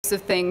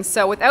types of things.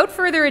 So without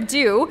further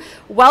ado,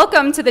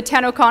 welcome to the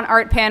TennoCon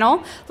art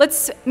panel.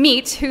 Let's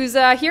meet who's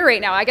here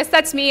right now. I guess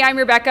that's me. I'm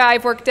Rebecca.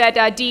 I've worked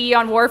at DE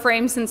on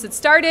Warframe since it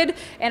started,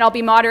 and I'll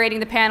be moderating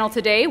the panel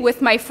today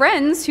with my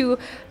friends who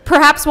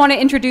perhaps want to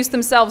introduce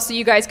themselves so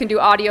you guys can do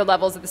audio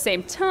levels at the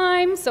same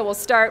time. So we'll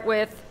start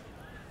with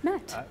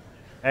Matt.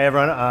 Hey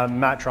everyone, I'm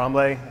Matt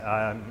Tremblay.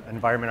 I'm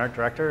Environment Art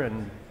Director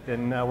and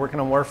been working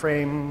on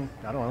Warframe,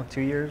 I don't know,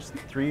 2 years,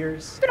 3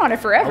 years? Been on it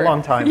forever. A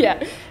long time.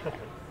 Yeah.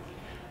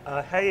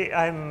 Hey,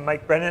 I'm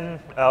Mike Brennan,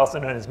 also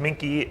known as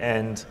Mynki,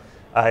 and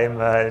I'm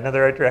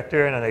another art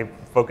director, and I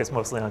focus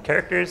mostly on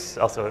characters,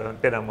 also a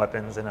bit on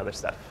weapons and other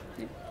stuff.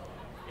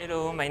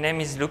 Hello, my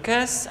name is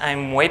Lucas.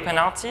 I'm weapon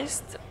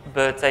artist,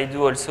 but I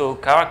do also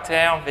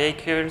character,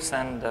 vehicles,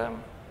 and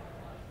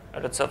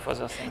lots of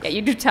other things. Yeah,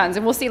 you do tons,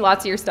 and we'll see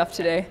lots of your stuff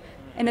today.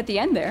 And at the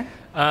end there.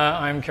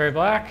 I'm Kary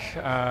Black.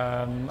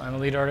 I'm a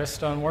lead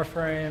artist on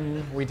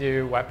Warframe. We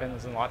do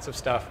weapons and lots of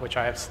stuff, which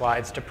I have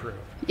slides to prove.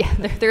 Yeah,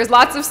 there's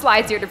lots of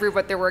slides here to prove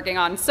what they're working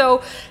on.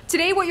 So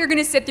today what you're going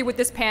to sit through with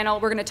this panel,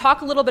 we're going to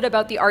talk a little bit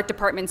about the art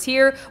departments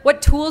here,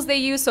 what tools they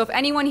use. So if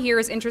anyone here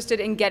is interested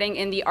in getting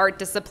in the art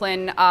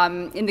discipline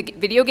in the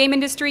video game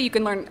industry, you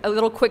can learn a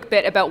little quick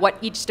bit about what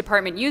each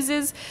department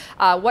uses,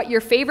 what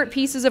your favorite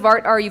pieces of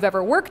art are you've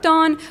ever worked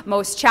on,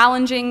 most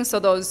challenging, so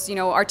those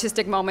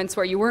artistic moments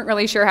where you weren't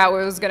really sure how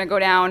it was going to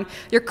go down,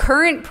 your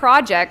current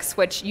projects,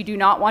 which you do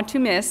not want to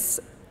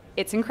miss.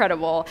 It's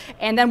incredible.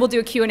 And then we'll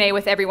do a Q&A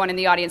with everyone in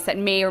the audience that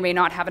may or may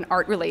not have an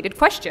art-related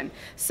question.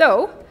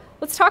 So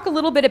let's talk a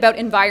little bit about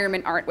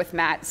environment art with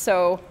Matt.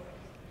 So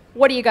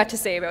what do you got to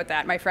say about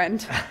that, my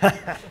friend?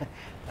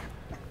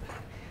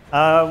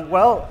 And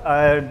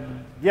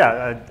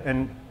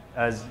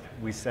as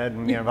we said,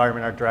 I'm the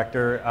environment art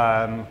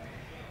director.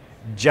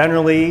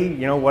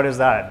 Generally, what is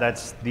that?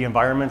 That's the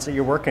environments that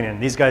you're working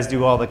in. These guys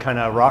do all the kind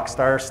of rock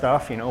star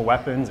stuff,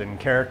 weapons and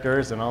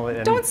characters and all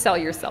that. Don't sell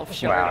yourself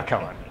short. Wow,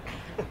 come on.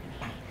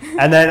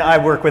 And then I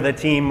work with a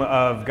team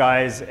of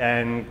guys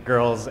and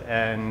girls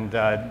and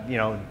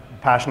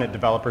passionate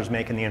developers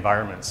making the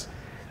environments.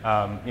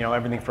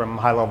 Everything from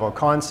high-level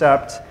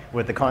concept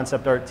with the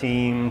concept art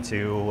team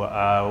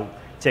to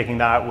taking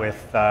that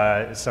with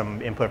some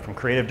input from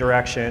creative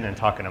direction and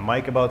talking to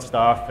Mike about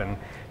stuff and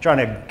trying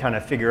to kind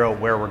of figure out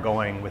where we're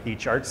going with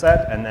each art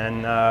set, and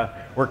then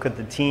work with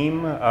the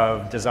team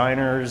of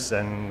designers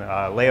and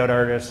layout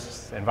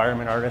artists,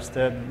 environment artists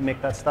to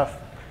make that stuff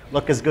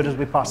look as good as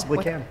we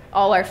possibly can.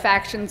 All our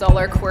factions, all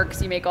our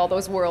quirks, you make all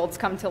those worlds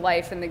come to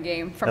life in the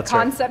game. From That's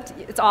concept,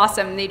 right. It's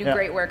awesome. They do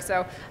great work.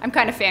 So I'm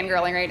kind of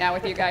fangirling right now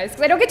with you guys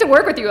because I don't get to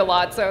work with you a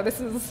lot. So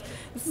this is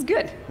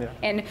good. Yeah.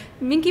 And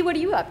Mynki, what are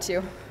you up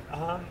to?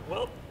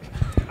 Well,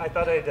 I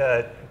thought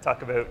I'd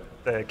talk about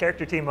the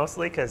character team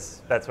mostly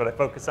because that's what I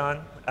focus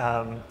on.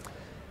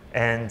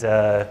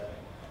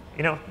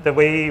 The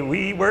way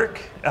we work,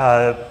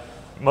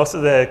 most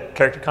of the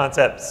character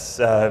concepts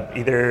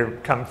either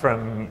come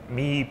from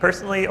me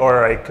personally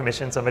or I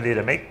commission somebody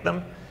to make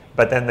them.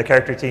 But then the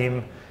character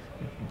team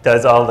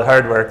does all the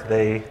hard work.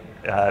 They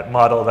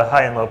model the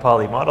high and low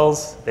poly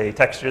models. They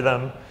texture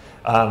them.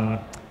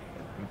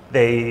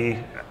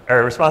 They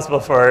are responsible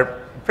for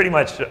pretty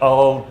much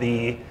all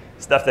the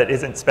stuff that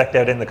isn't spec'd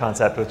out in the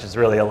concept, which is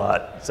really a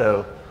lot.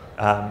 So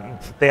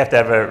they have to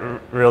have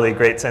a really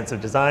great sense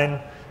of design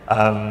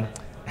and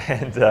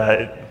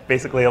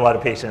basically a lot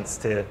of patience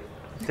to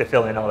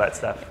fill in all that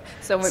stuff.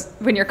 So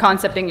when you're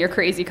concepting your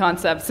crazy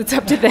concepts, it's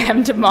up to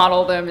them to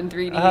model them in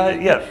 3D.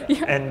 Yeah,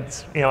 and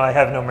I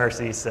have no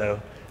mercy,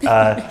 so they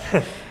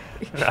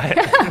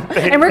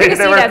work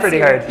pretty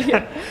hard.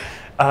 Yeah.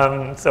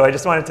 So I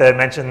just wanted to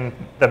mention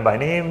them by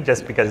name,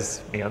 just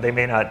because they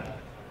may not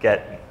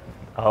get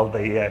all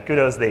the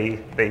kudos they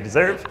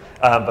deserve.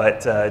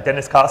 But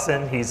Dennis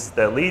Cosson, he's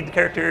the lead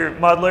character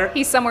modeler.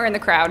 He's somewhere in the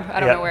crowd. I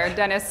don't know where.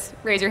 Dennis,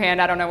 raise your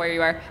hand. I don't know where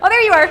you are. Oh,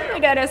 there you are.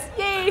 Hey, Dennis.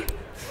 Yay.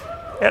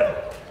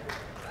 Yep.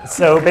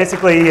 So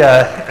basically,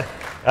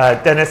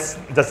 Dennis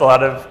does a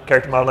lot of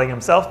character modeling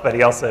himself, but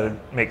he also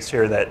makes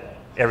sure that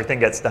everything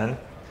gets done.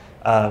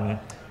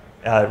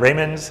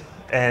 Raymond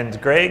and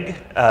Greg,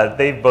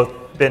 they've both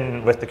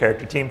been with the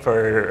character team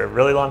for a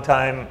really long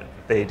time.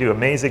 They do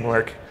amazing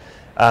work.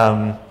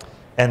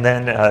 And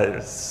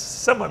then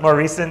somewhat more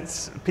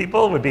recent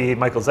people would be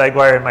Michael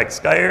Zaguire and Mike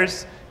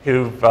Skyers,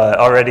 who've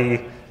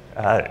already,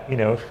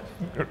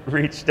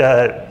 reached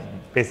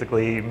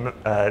basically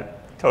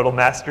total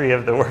mastery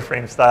of the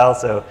Warframe style.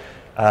 So,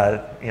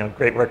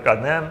 great work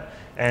on them.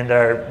 And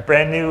our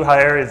brand new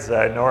hire is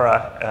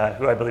Nora,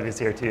 who I believe is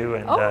here too.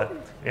 And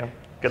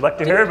good luck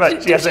to her.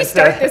 But did she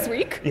start this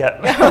week?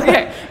 Yeah.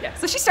 Okay. Yeah.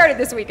 So she started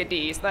this week at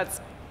DE. So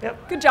that's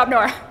good job,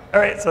 Nora. All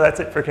right. So that's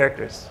it for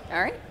characters.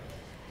 All right.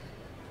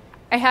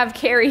 I have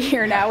Kary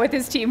here now with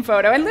his team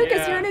photo, and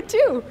Lucas, you're in it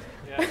too.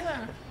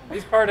 Yeah.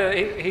 He's part of.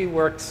 He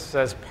works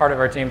as part of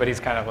our team, but he's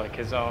kind of like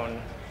his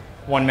own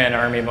one-man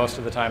army most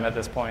of the time at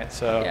this point.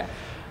 So,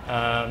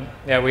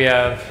 we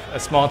have a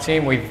small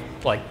team. We've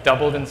like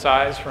doubled in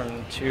size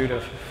from 2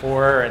 to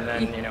 4, and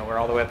then we're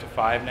all the way up to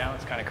 5 now.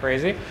 It's kind of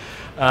crazy.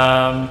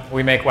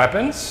 We make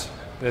weapons.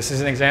 this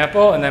is an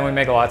example, and then we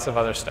make lots of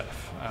other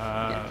stuff.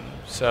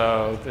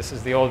 So this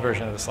is the old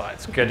version of the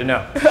slides. Good to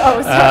know.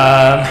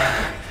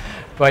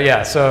 But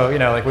yeah, so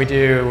like we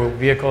do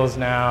vehicles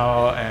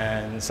now,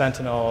 and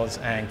sentinels,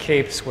 and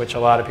capes, which a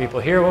lot of people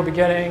here will be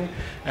getting,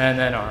 and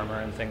then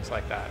armor and things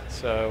like that.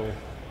 So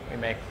we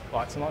make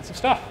lots and lots of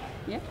stuff.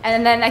 Yeah.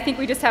 And then I think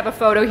we just have a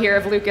photo here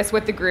of Lucas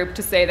with the group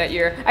to say that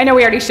I know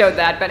we already showed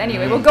that, but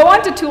anyway, we'll go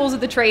on to tools of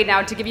the trade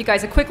now to give you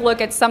guys a quick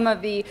look at some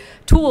of the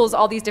tools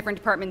all these different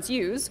departments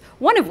use,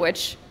 one of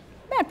which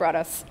Matt brought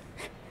us.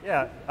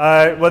 Yeah,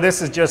 well,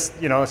 this is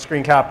just, a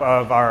screen cap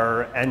of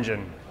our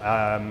engine.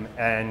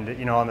 And,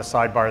 on the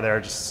sidebar there,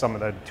 just some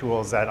of the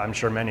tools that I'm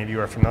sure many of you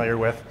are familiar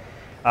with.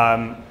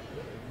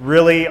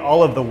 Really,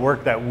 all of the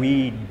work that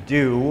we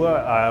do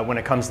when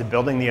it comes to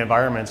building the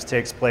environments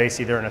takes place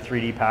either in a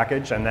 3D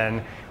package and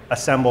then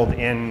assembled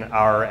in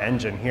our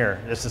engine here.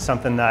 This is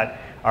something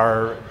that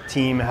our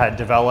team had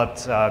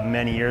developed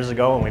many years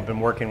ago, and we've been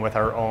working with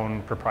our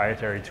own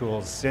proprietary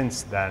tools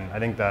since then. I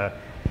think the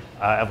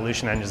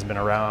Evolution engine has been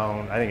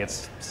around, I think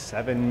it's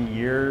 7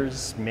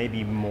 years,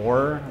 maybe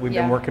more. We've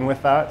been working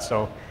with that.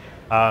 So,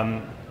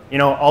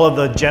 all of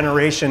the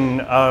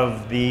generation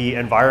of the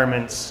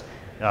environments,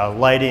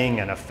 lighting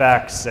and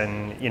effects,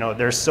 and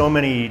there's so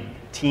many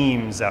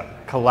teams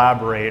that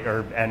collaborate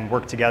and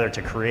work together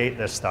to create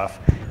this stuff.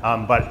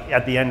 But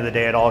at the end of the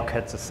day, it all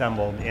gets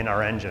assembled in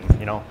our engine.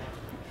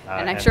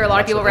 And I'm sure a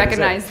lot of people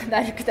recognize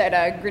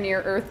that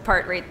Grenier Earth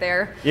part right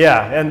there.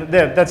 Yeah, and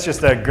that's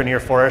just a Grenier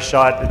Forest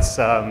shot. It's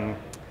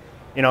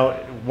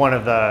one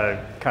of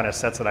the kind of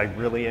sets that I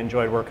really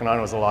enjoyed working on.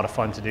 It was a lot of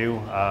fun to do.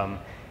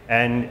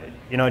 And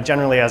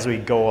generally as we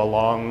go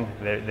along,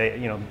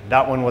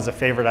 that one was a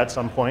favorite at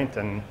some point,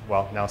 and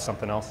well, now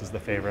something else is the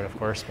favorite, of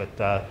course.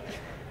 But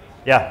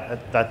yeah,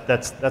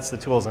 that's the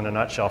tools in a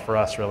nutshell for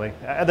us, really.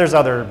 There's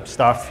other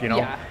stuff,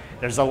 Yeah.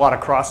 There's a lot of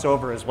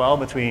crossover as well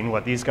between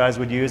what these guys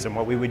would use and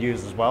what we would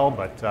use as well,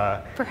 but...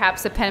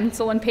 Perhaps a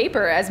pencil and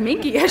paper, as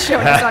Mynki has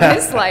shown us on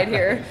his slide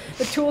here,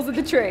 the tools of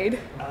the trade.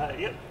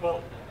 Yep,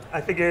 well,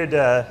 I figured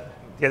the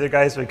other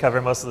guys would cover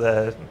most of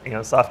the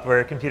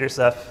software, computer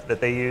stuff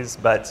that they use,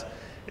 but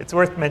it's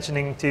worth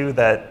mentioning too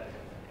that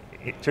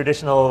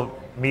traditional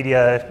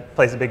media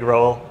plays a big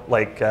role,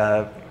 like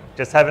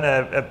just having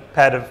a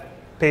pad of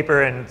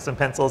paper and some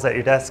pencils at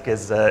your desk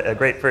is a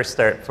great first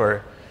start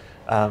for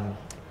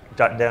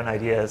jotting down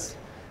ideas.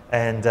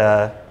 And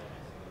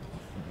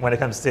when it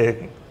comes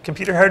to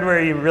computer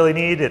hardware you really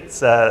need,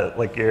 it's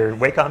like your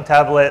Wacom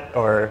tablet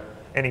or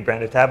any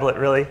branded tablet,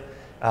 really.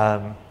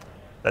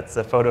 That's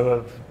a photo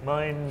of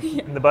mine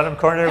in the bottom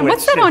corner. And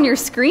what's that on your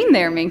screen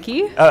there,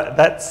 Mynki?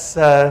 That's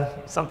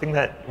something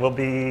that will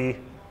be,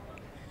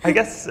 I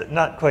guess,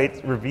 not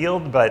quite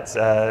revealed, but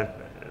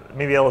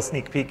maybe a little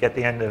sneak peek at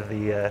the end of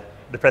the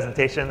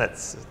presentation.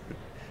 That's the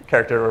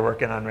character we're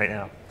working on right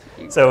now.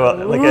 So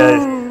like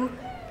a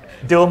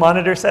dual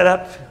monitor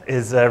setup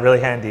is really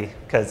handy,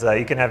 because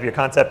you can have your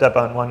concept up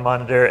on one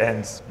monitor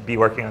and be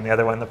working on the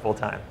other one the full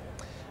time.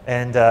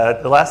 And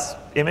the last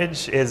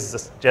image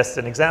is just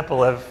an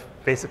example of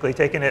basically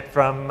taking it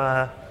from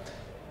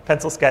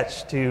pencil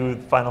sketch to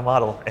final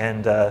model.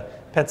 And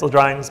pencil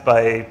drawings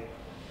by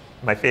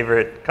my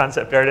favorite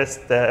concept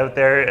artist out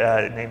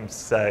there,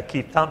 name's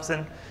Keith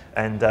Thompson.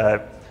 And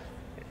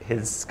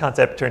his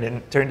concept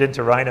turned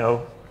into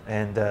Rhino,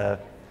 and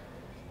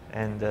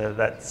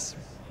that's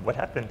what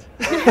happened.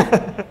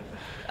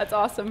 That's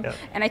awesome. Yeah.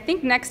 And I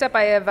think next up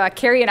I have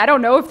Kary, and I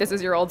don't know if this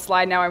is your old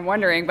slide now, I'm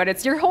wondering, but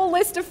it's your whole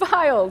list of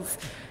files.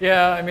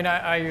 Yeah, I mean,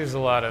 I use a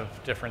lot of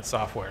different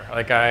software.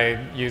 Like,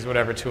 I use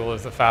whatever tool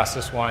is the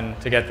fastest one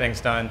to get things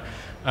done.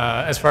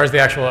 As far as the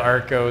actual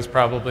art goes,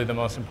 probably the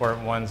most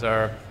important ones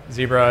are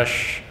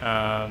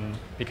ZBrush,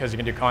 because you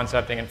can do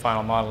concepting and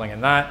final modeling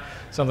in that.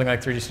 Something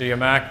like 3D Studio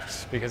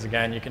Max, because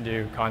again, you can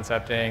do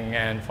concepting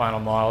and final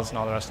models and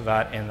all the rest of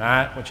that in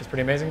that, which is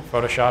pretty amazing.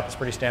 Photoshop is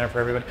pretty standard for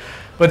everybody.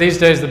 But these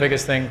days, the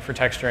biggest thing for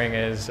texturing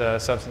is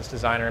Substance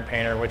Designer and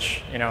Painter,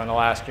 which, in the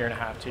last year and a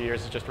half, 2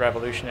 years, has just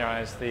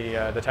revolutionized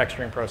the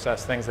texturing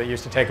process. Things that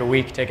used to take a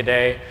week, take a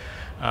day,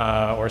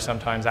 or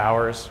sometimes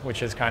hours,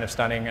 which is kind of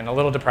stunning and a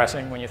little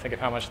depressing when you think of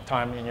how much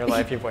time in your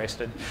life you've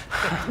wasted.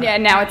 Yeah,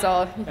 and now it's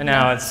all... And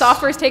now it's...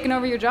 Software's taking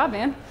over your job,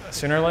 man.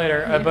 Sooner or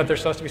later, but there's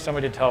supposed to be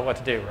somebody to tell it what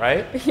to do,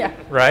 right? Yeah.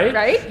 Right?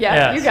 Right? Yeah,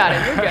 yes. You got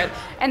it, you're good.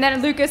 And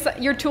then Lucas,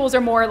 your tools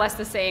are more or less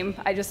the same.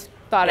 I just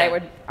thought I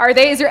would... Are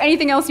they? Is there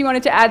anything else you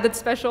wanted to add that's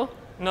special?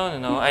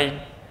 No.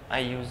 I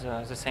use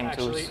the same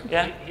tools.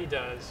 Yeah. He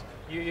does.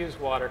 You use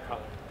watercolor.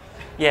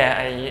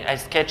 Yeah, I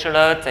sketch a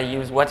lot. I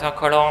use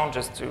watercolor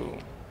just to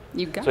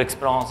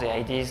explore the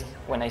ideas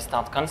when I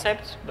start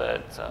concept,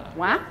 but...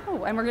 Wow,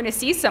 and we're gonna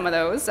see some of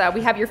those.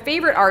 We have your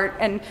favorite art,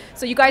 and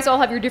so you guys all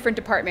have your different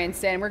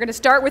departments, and we're gonna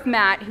start with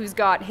Matt, who's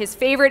got his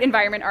favorite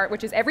environment art,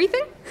 which is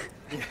everything?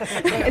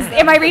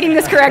 Am I reading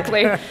this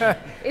correctly?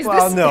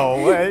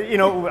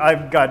 No,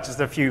 I've got just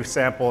a few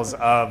samples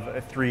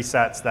of 3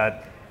 sets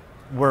that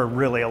were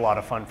really a lot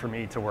of fun for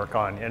me to work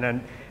on,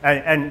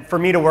 and for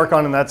me to work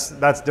on, and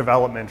that's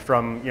development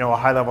from a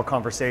high-level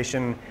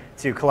conversation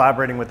to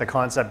collaborating with the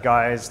concept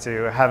guys,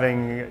 to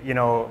having, you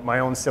know, my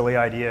own silly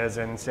ideas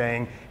and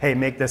saying, hey,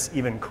 make this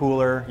even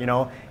cooler, you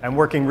know, and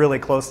working really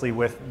closely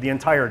with the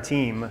entire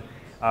team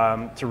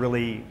to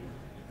really,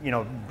 you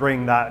know,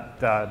 bring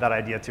that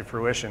idea to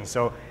fruition.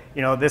 So,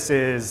 you know, this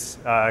is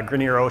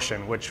Grenier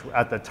Ocean, which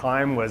at the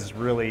time was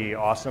really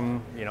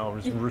awesome. You know,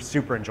 it was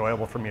super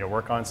enjoyable for me to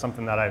work on,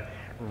 something that I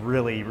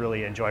really,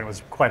 really enjoyed and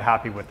was quite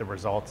happy with the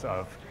results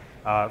of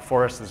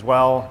Forest as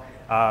well.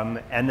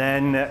 And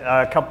then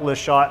a couple of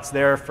shots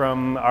there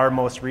from our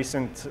most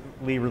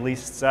recently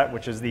released set,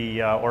 which is the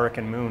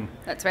Orican Moon.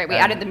 That's right. We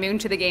added the moon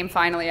to the game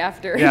finally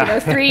after you know,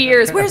 3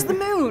 years. Where's the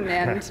moon?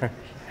 And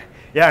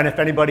yeah, and if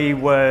anybody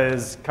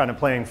was kind of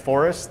playing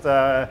Forest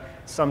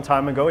some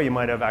time ago, you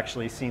might have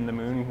actually seen the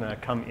moon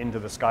come into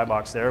the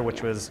skybox there,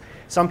 which was,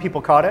 some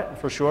people caught it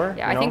for sure.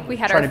 Yeah, I think we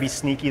had trying to be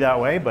sneaky that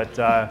way, but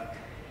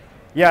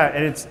yeah,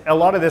 and it's a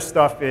lot of this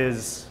stuff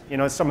is, you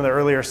know, some of the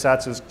earlier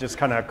sets is just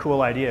kind of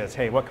cool ideas.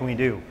 Hey, what can we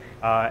do?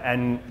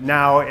 And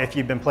now, if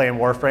you've been playing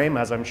Warframe,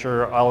 as I'm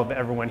sure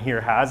everyone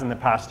here has in the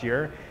past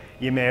year,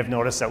 you may have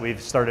noticed that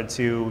we've started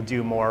to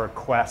do more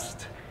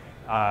quest,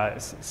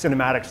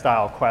 cinematic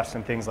style quests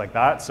and things like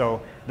that.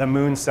 So the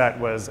moon set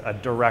was a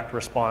direct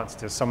response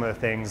to some of the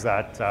things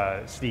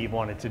that Steve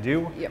wanted to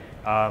do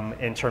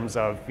in terms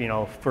of, you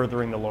know,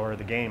 furthering the lore of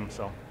the game.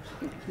 So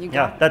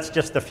yeah, that's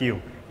just a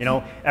few. You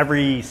know,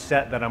 every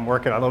set that I'm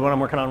working on, the one I'm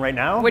working on right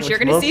now, which you're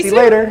going to see soon.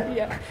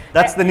 Later,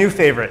 that's the new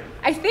favorite.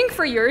 I think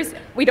for yours,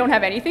 we don't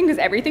have anything because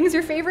everything's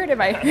your favorite.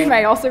 Am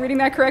I also reading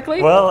that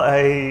correctly? Well,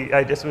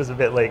 I just was a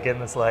bit late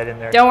getting the slide in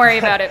there. Don't worry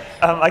about it.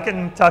 I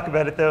can talk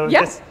about it though. Yeah.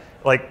 Just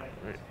like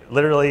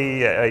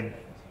literally, I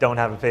don't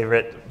have a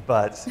favorite,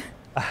 but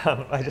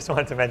I just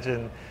wanted to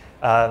mention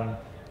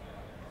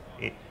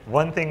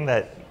one thing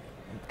that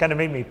kind of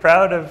made me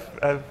proud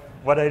of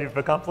what I've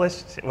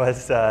accomplished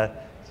was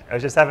I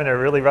was just having a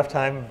really rough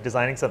time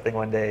designing something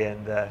one day,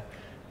 and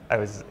I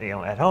was, you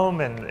know, at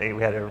home, and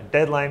we had a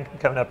deadline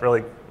coming up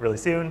really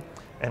soon,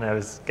 and I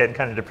was getting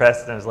kind of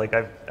depressed, and I was like,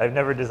 I've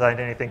never designed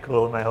anything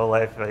cool in my whole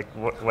life. Like,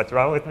 what's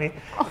wrong with me?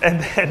 And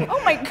then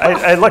my God.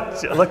 I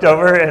looked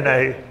over, and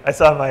I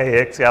saw my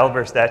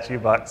Excalibur statue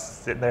box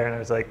sitting there, and I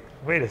was like,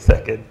 wait a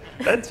second,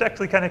 that's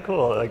actually kind of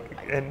cool. Like,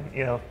 and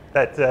you know,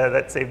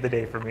 that saved the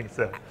day for me.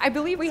 So I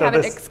believe we have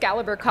an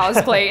Excalibur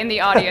cosplay in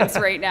the audience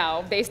right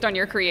now, based on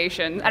your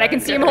creation, and I can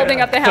see him holding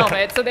up the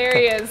helmet. So there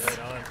he is,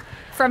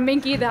 from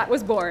Mynki, that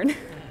was born.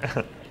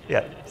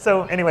 Yeah.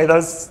 So anyway,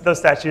 those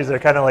statues are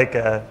kind of like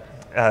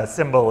a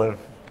symbol of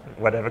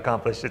what I've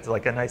accomplished. It's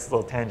like a nice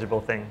little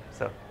tangible thing.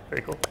 So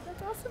very cool.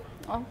 That's awesome.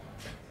 Oh.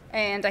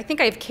 And I think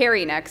I have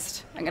Kary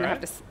next. I'm gonna have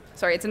to.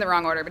 Sorry, it's in the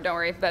wrong order, but don't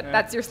worry. But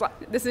that's your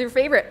this is your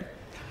favorite.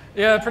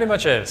 Yeah, it pretty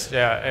much is.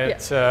 Yeah,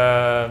 it's.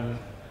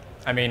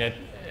 I mean, it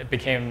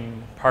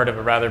became part of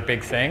a rather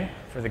big thing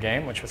for the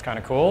game, which was kind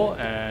of cool,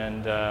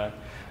 and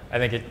I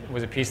think it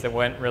was a piece that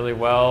went really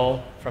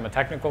well from a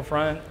technical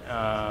front.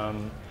 I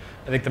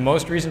think the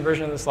most recent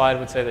version of the slide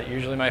would say that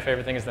usually my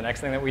favorite thing is the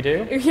next thing that we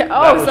do. Yeah.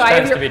 Oh, which so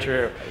tends to be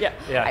true. Yeah.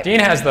 Yeah. Dean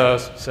has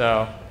those,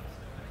 so.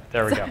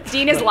 There we go.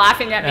 Dean is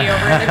laughing at me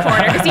over in the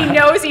corner because he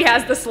knows he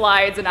has the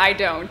slides and I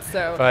don't.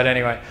 So. But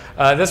anyway,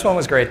 this one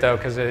was great though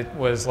because it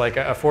was like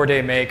a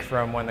 4-day make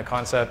from when the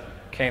concept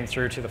came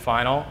through to the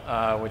final,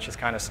 which is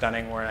kind of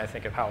stunning when I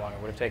think of how long it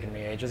would have taken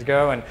me ages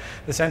ago. And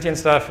the sentient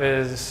stuff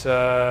is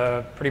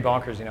pretty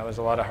bonkers. You know, there's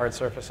a lot of hard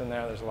surface in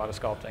there. There's a lot of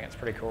sculpting. It's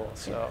pretty cool.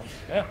 So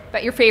yeah.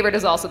 But your favorite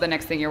is also the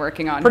next thing you're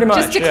working on. Pretty much.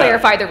 Just to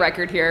clarify the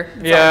record here.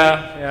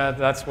 Yeah,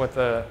 that's what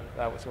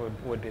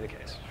would be the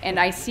case. And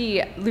I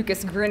see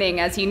Lucas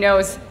grinning as he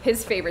knows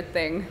his favorite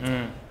thing.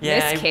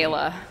 Yeah, Miss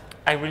Kayla.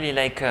 I really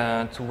like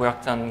to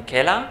work on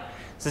Kayla.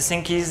 The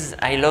thing is,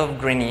 I love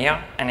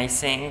Grenier, and I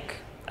think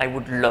I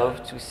would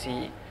love to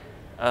see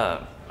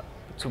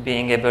to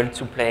being able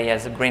to play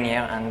as a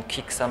Grenier and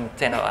kick some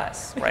Tenno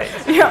ass, right?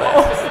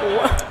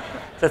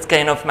 That's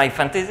kind of my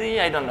fantasy.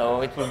 I don't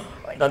know. It would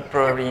not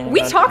probably.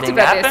 We talked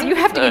about happen, this. You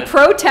have to be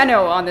pro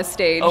Tenno on this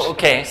stage. Oh,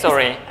 okay.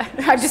 Sorry.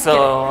 I'm just so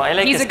kidding. I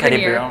like He's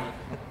Excalibur.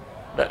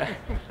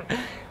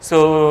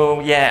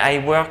 So yeah,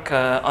 I work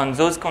on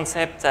those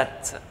concepts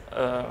at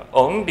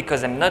home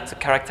because I'm not a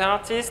character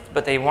artist,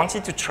 but I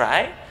wanted to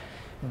try.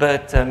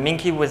 But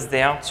Mynki was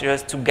there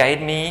just to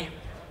guide me,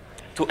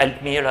 to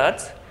help me a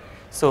lot.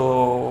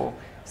 So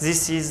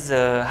this is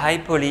the high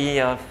poly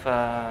of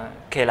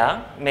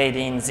Kayla, made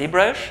in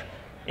ZBrush.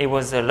 It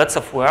was lots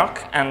of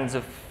work, and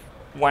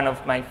one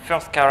of my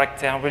first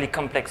character, really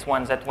complex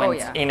ones that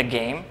went in a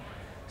game.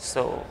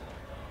 So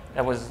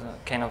that was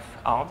kind of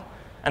hard.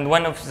 And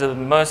one of the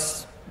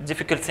most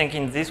difficult things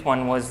in this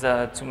one was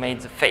to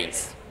make the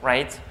face,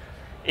 right?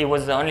 It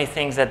was the only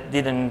thing that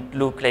didn't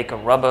look like a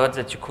robot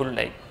that you could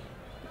like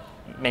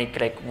make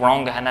like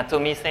wrong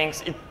anatomy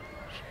things. It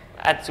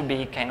had to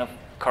be kind of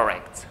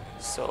correct.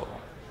 So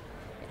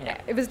yeah.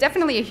 It was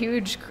definitely a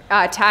huge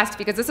task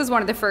because this is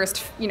one of the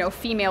first,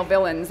 female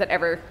villains that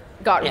ever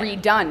got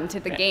redone to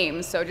the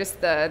game. So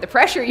just the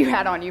pressure you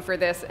had on you for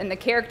this, and the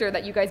character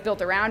that you guys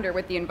built around her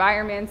with the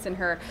environments and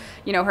her,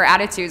 you know, her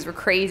attitudes were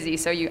crazy.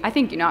 So I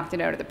think you knocked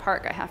it out of the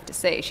park, I have to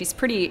say. She's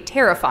pretty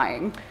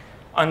terrifying.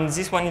 On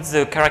this one, it's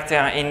the character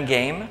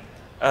in-game.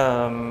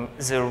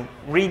 The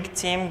rig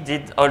team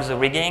did all the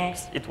rigging.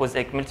 It was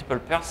like multiple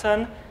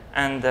person.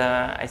 And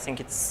I think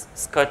it's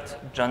Scott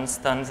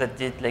Johnston that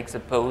did like the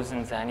pose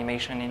and the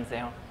animation in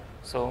there.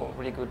 So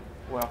really good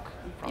work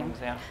from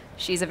there.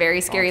 She's a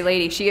very scary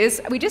lady. She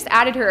is. We just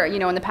added her, you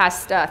know, in the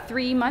past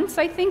 3 months,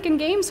 I think, in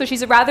game. So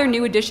she's a rather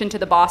new addition to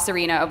the boss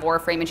arena of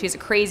Warframe, and she's a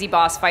crazy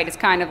boss fight. It's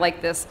kind of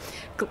like this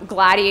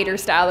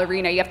gladiator-style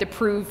arena. You have to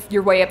prove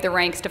your way up the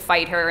ranks to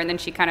fight her, and then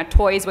she kind of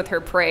toys with her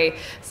prey.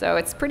 So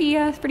it's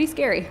pretty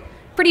scary.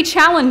 Pretty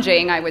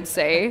challenging, I would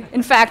say.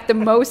 In fact, the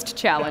most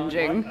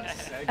challenging.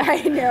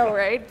 I know,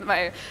 right?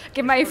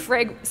 Give my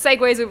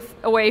segues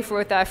away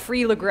with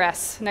free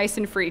Legress. Nice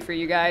and free for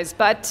you guys.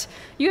 But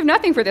you have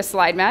nothing for this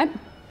slide, Matt.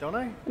 Don't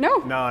I? No.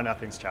 No,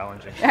 nothing's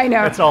challenging. I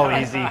know. It's all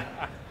easy.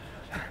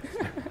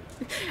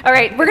 All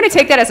right, we're going to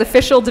take that as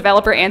official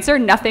developer answer.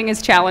 Nothing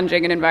is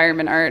challenging in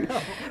environment art.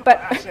 But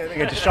Actually, I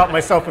think I just shot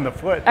myself in the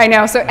foot. I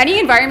know. So any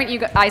environment you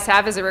guys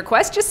have as a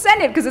request, just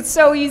send it because it's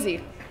so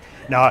easy.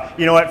 No,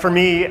 you know what, for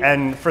me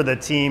and for the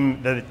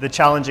team, the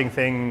challenging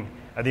thing,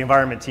 the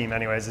environment team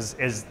anyways,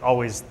 is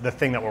always the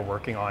thing that we're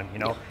working on, you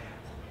know.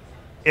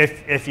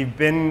 If you've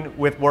been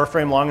with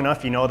Warframe long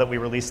enough, you know that we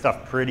release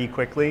stuff pretty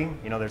quickly.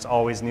 You know, there's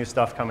always new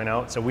stuff coming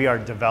out. So we are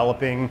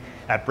developing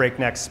at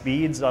breakneck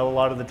speeds a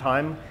lot of the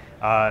time.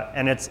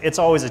 And it's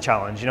always a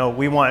challenge. You know,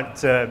 we want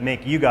to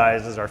make you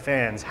guys as our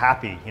fans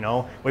happy, you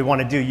know. We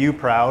want to do you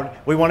proud.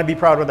 We want to be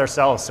proud with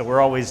ourselves. So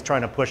we're always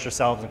trying to push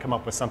ourselves and come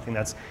up with something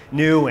that's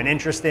new and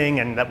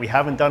interesting and that we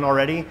haven't done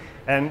already.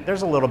 And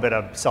there's a little bit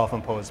of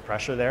self-imposed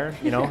pressure there,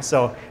 you know.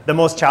 So the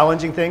most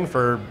challenging thing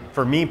for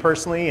me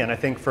personally, and I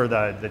think for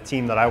the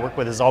team that I work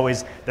with, is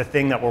always the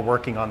thing that we're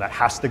working on that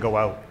has to go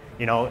out.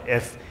 You know,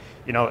 if,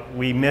 you know,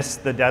 we miss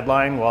the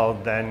deadline, well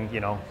then,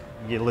 you know,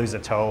 you lose a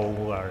toe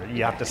or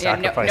you have to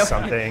sacrifice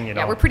something, you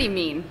know. Yeah, we're pretty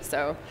mean,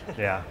 so.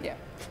 Yeah. Yeah.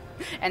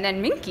 And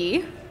then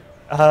Mynki.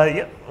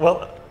 Yeah,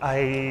 well,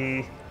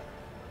 I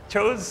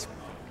chose,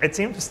 it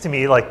seems to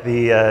me like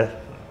the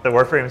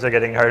Warframes are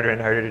getting harder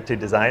and harder to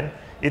design.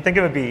 You'd think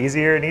it would be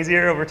easier and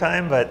easier over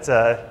time, but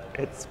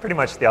it's pretty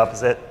much the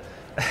opposite.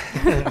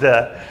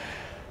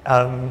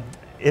 And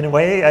in a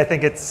way, I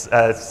think it's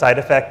a side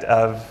effect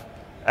of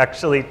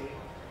actually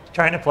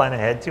trying to plan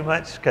ahead too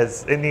much,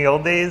 because in the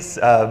old days,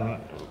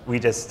 we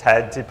just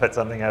had to put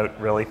something out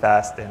really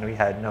fast and we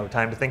had no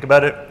time to think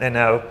about it. And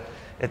now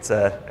it's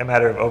a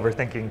matter of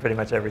overthinking pretty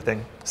much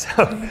everything. So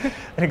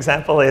an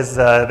example is,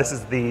 this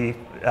is the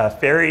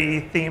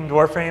fairy themed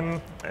Warframe,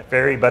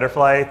 fairy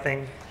butterfly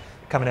thing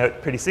coming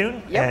out pretty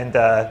soon. Yep. And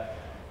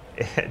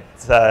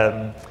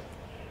it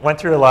went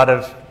through a lot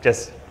of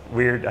just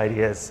weird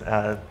ideas.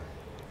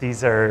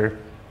 These are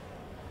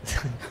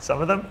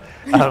some of them.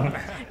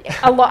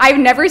 I've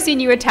never seen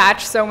you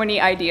attach so many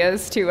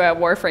ideas to a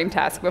Warframe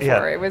task before.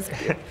 Yeah. It was.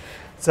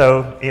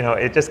 So, you know,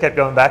 it just kept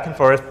going back and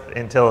forth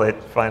until it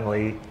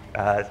finally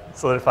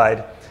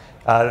solidified.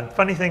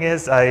 Funny thing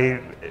is,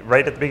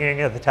 right at the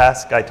beginning of the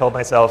task, I told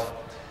myself,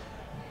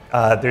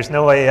 there's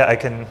no way I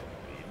can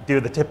do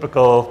the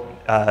typical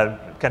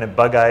kind of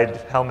bug-eyed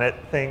helmet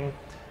thing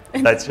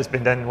that's just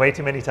been done way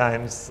too many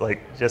times.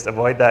 Like, just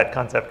avoid that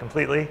concept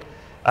completely.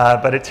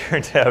 But it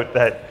turned out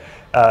that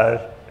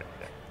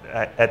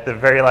at the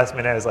very last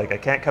minute, I was like, I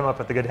can't come up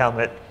with a good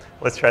helmet.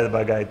 Let's try the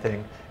bug-eyed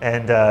thing.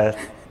 And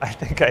I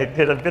think I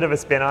did a bit of a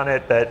spin on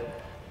it that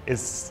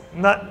is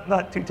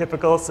not too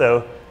typical,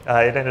 so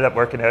it ended up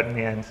working out in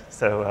the end.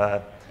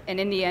 So and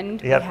in the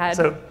end, yep. we had.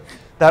 So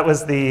that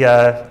was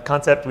the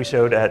concept we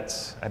showed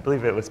at, I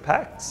believe it was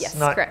PAX, yes,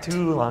 not correct.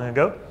 too long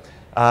ago.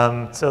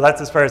 So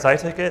that's as far as I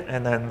took it.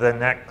 And then the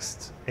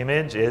next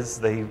image is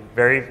the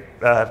very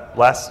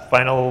last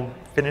final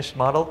finished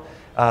model.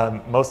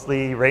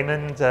 Mostly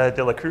Raymond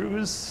de la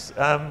Cruz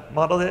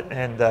modeled it,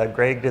 and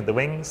Greg did the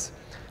wings,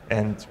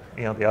 and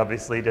you know, they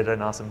obviously did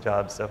an awesome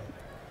job. So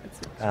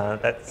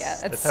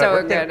that's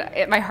so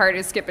good. My heart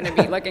is skipping a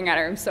beat looking at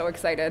her. I'm so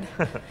excited.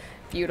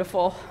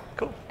 Beautiful.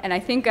 Cool. And I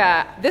think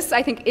this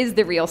is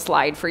the real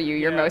slide for you.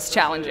 Your most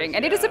challenging,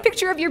 and it is a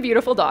picture of your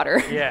beautiful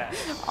daughter. Yeah.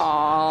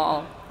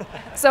 Aww.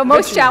 So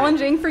most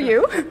challenging for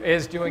you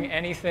is doing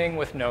anything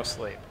with no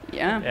sleep.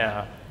 Yeah.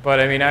 Yeah. But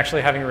I mean,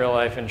 actually having real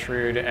life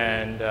intrude,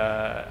 and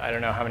I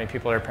don't know how many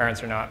people are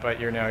parents or not, but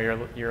you know,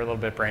 you're a little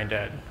bit brain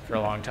dead for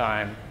a long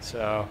time.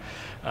 So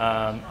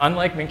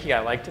unlike Mynki, I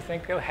like to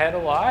think ahead a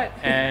lot,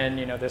 and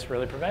you know, this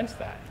really prevents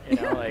that. You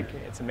know, like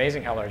it's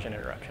amazing how large an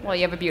interruption. Well,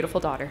 you have a beautiful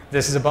daughter.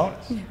 This is a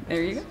bonus.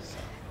 There you go.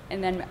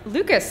 And then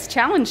Lucas,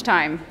 challenge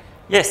time.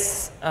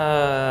 Yes,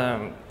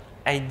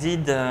 I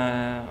did.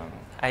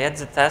 I had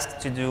the task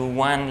to do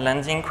one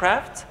landing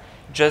craft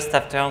just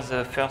after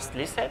the first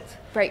reset.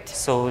 Right.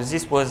 So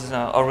this was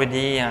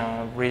already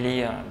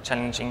really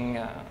challenging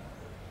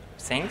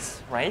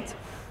things, right?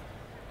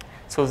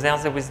 So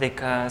there was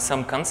like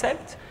some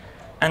concept,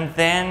 And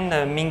then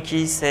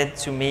Mynki said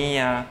to me,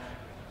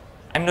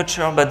 I'm not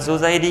sure about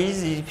those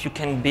IDs, if you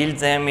can build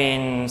them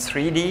in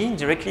 3D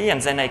directly,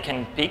 and then I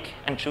can pick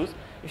and choose.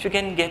 If you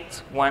can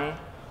get one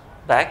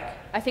back.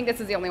 I think this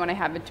is the only one I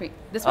have between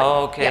this one.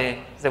 Oh, okay.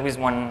 Yeah. There was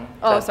one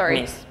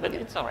sorry. miss, but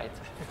it's all right.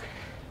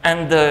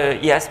 And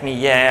he asked me,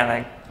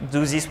 like,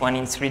 do this one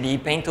in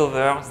 3D, paint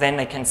over, then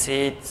I can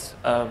see it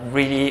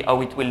really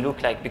how it will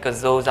look like,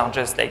 because those are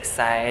just like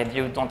side,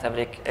 you don't have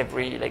like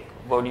every like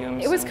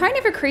volumes. It was kind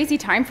of a crazy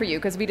time for you,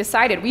 because we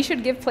decided we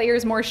should give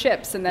players more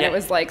ships, and then it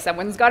was like,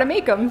 someone's got to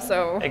make them,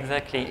 so.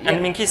 Exactly.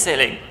 And Mynki said,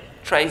 like,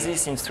 try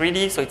this in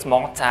 3D, so it's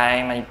more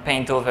time, I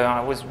paint over.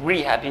 I was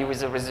really happy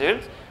with the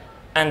result.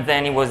 And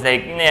then he was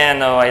like, nah,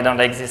 no, I don't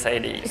like this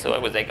idea. So I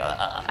was like,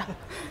 ah.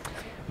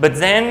 But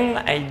then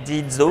I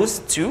did those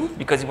two,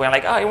 because we were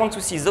like, oh, I want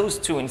to see those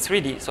two in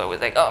 3D. So I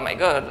was like, oh my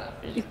God,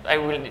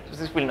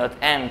 this will not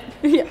end.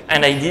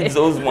 And I did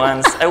those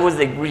ones. I was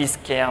like really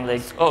scared,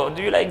 like, oh,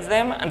 do you like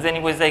them? And then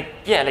he was like,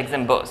 yeah, I like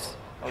them both.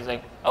 I was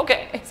like,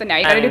 okay. So now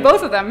you got to do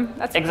both of them.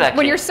 That's exactly.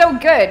 When you're so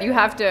good, you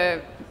have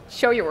to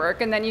show your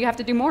work, and then you have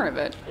to do more of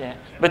it. Yeah,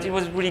 but it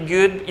was really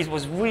good. It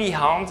was really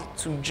hard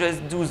to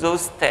just do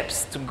those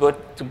steps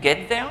to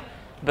get there.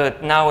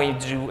 But now I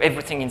do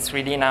everything in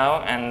 3D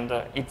now, and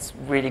it's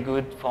really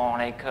good for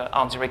like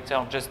art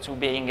director just to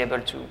being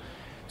able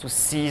to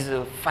see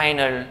the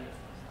final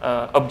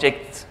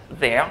object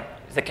there.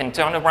 They can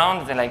turn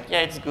around. They're like,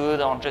 yeah, it's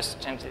good, or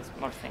just change these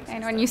small things.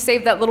 And when you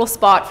save that little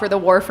spot for the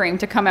Warframe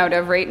to come out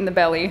of right in the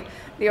belly.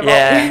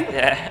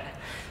 Yeah.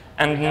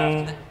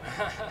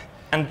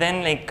 And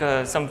then like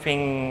the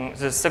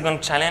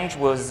second challenge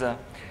was,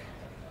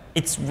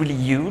 it's really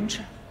huge,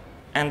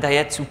 and I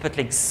had to put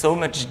like so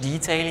much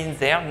detail in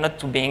there, not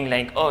to being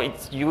like, oh,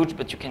 it's huge,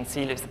 but you can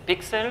see like, the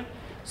pixel.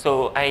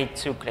 So I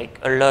took like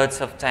a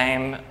lot of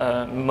time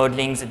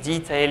modeling the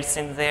details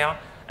in there,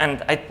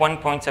 and at one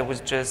point I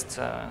was just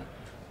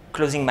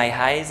closing my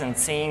eyes and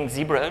seeing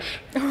ZBrush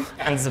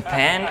and the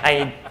pen.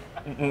 I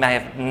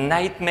have a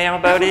nightmare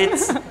about it.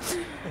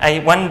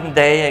 One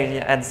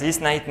day I had this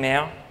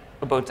nightmare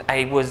about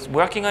I was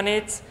working on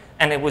it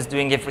and I was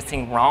doing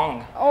everything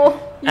wrong.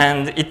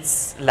 And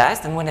it's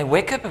last, and when I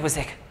wake up I was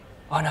like,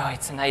 oh no,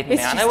 it's a nightmare.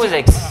 And I was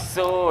like,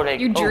 so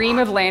like, you dream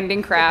of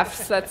landing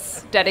crafts,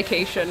 that's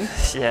dedication.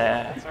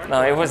 Yeah,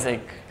 no, it was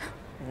like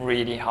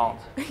really hard.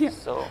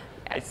 So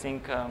I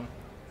think, and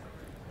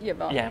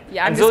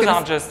those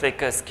are just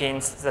like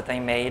skins that I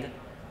made.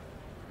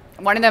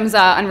 One of them's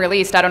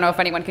unreleased. I don't know if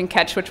anyone can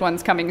catch which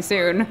one's coming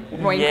soon.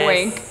 Wink,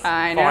 wink.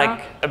 I know. For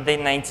like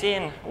update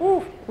 19.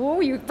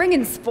 Ooh, you bring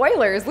in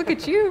spoilers. Look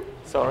at you.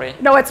 Sorry.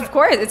 No, it's of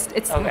course.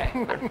 It's okay.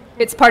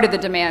 It's part of the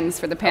demands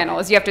for the panel.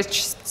 Is you have to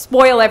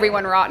spoil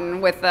everyone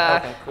rotten with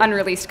cool.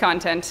 Unreleased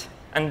content.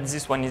 And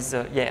this one is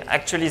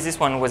actually this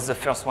one was the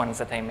first one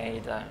that I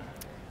made.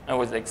 It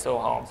was like so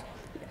hard.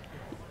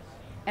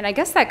 And I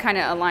guess that kind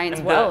of aligns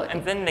well.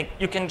 And then like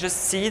you can just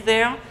see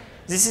there.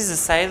 This is the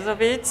size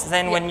of it.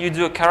 Then when you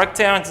do a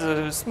character, it's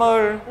a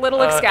small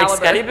little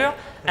Excalibur.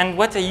 And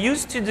what I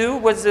used to do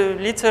was a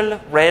little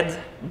red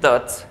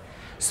dot.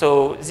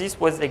 So this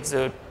was like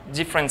the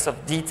difference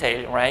of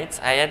detail, right?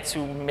 I had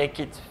to make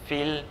it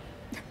feel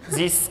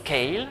this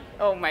scale.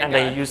 Oh my God. And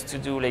I used to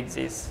do like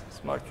these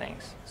small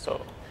things. So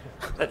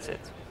that's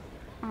it.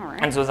 All right.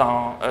 And those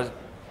are a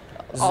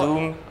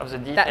zoom of the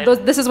detail.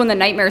 This is when the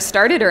nightmare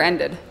started or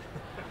ended?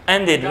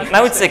 Ended.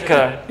 Now it's like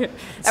a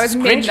that was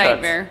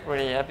mid-nightmare.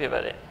 Really happy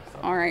about it.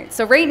 All right.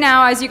 So right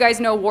now, as you guys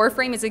know,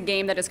 Warframe is a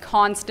game that is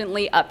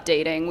constantly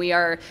updating. We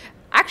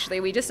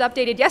just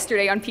updated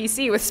yesterday on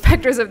PC with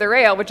Spectres of the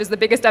Rail, which is the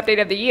biggest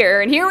update of the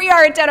year. And here we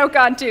are at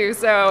TennoCon too,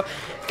 so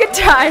good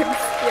times.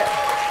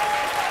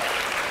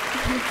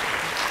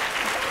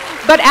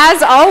 But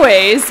as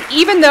always,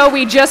 even though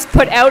we just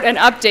put out an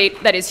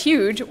update that is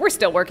huge, we're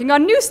still working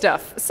on new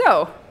stuff.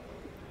 So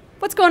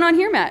what's going on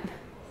here, Matt?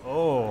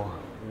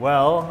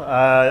 Well,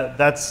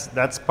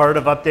 that's part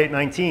of Update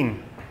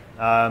 19.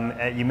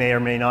 You may or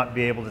may not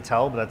be able to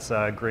tell, but that's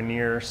a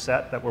Grenier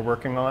set that we're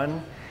working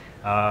on.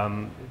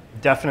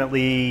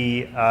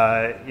 Definitely,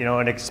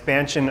 an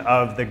expansion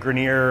of the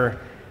Grenier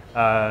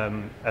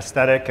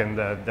aesthetic and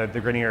the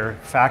Grenier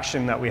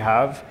faction that we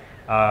have.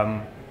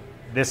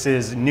 This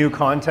is new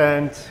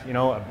content,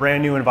 a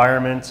brand new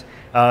environment.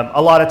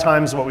 A lot of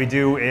times what we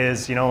do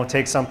is,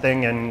 take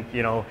something and,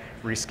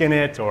 reskin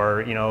it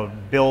or,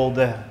 build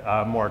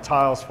more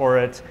tiles for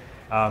it.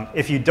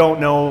 If you don't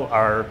know,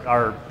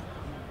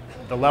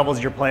 the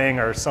levels you're playing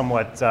are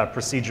somewhat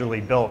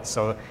procedurally built.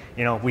 So,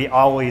 we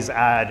always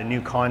add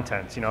new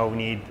content. We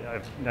need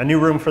a new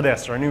room for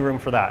this or a new room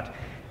for that.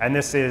 And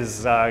this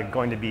is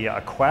going to be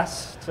a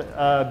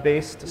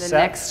quest-based set. The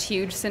next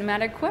huge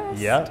cinematic quest.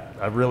 Yeah,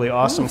 a really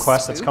awesome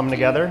quest that's coming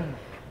together.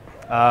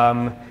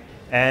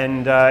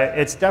 And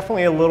it's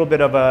definitely a little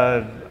bit of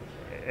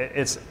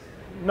it's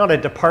not a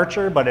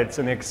departure, but it's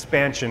an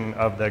expansion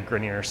of the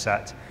Grenier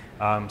set.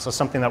 So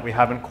something that we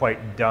haven't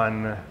quite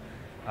done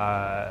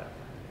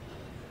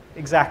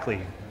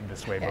exactly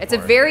this way before. It's a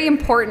very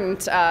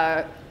important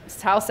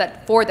tile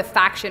set for the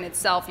faction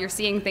itself. You're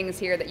seeing things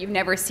here that you've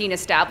never seen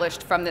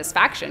established from this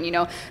faction. You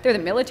know, they're the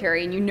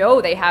military, and you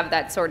know they have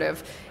that sort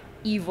of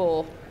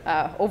evil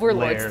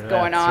overlords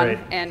going on, right.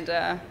 And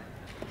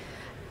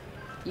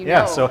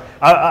yeah. So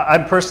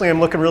I'm personally, I'm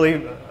looking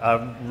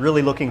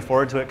really looking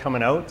forward to it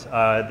coming out.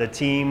 The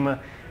team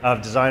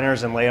of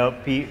designers and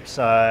layout peeps,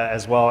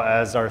 as well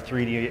as our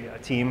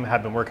 3D team,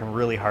 have been working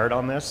really hard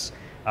on this.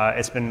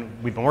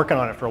 We've been working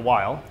on it for a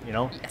while, you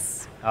know.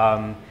 Yes.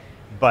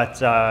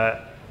 But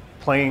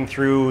playing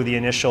through the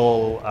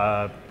initial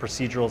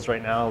procedurals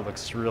right now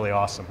looks really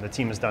awesome. The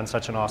team has done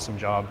such an awesome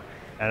job,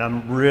 and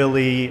I'm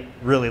really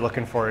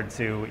looking forward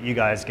to you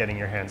guys getting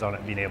your hands on it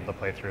and being able to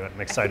play through it.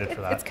 I'm excited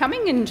for that. It's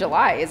coming in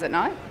July, is it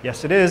not?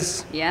 Yes, it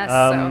is. Yes.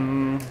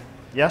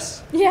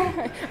 Yes. Yeah.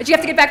 Do you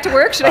have to get back to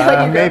work? Should I let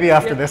you go? Maybe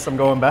after this I'm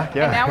going back,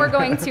 yeah. And now we're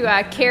going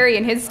to Kary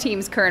and his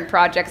team's current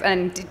projects.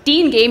 And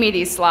Dean gave me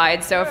these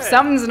slides, so if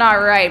something's not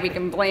right, we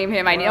can blame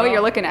him. I know you're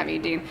looking at me,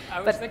 Dean.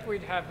 I would think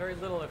we'd have very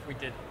little if we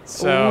did.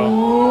 So.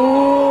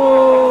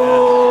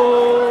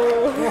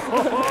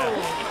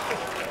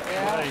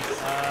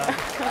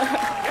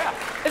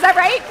 Is that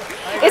right?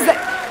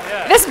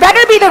 This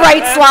better be the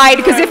right slide,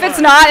 because if it's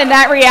not, in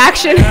that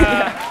reaction.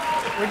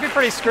 We'd be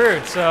pretty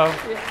screwed. So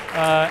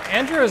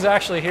Andrew is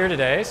actually here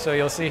today, so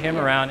you'll see him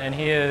around, and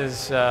he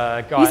has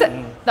gotten... He's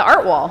at the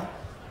art wall.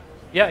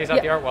 Yeah, he's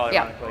at the art wall,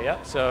 ironically,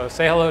 yeah. So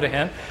say hello to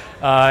him.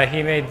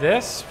 He made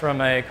this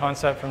from a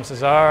concept from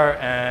Cesar,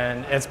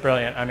 and it's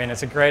brilliant. I mean,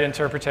 it's a great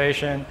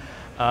interpretation,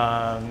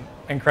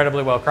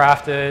 incredibly well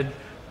crafted,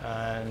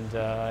 and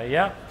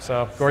yeah,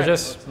 so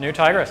gorgeous new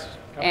Tigress.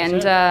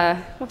 And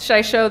should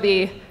I show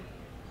the...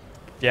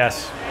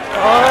 Yes.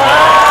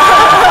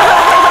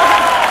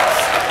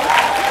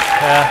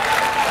 Yeah.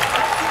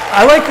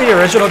 I like the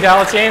original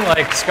Galatine.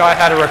 Like, Scott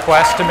had a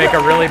request to make a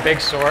really big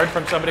sword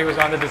from somebody who was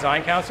on the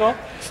design council,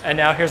 and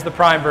now here's the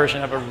prime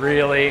version of a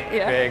really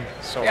big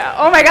sword. Yeah.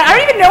 Oh my God! I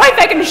don't even know if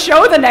I can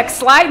show the next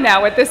slide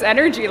now with this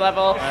energy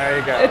level. There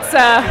you go. It's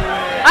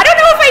I don't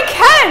know if I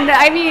can.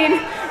 I mean,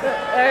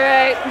 all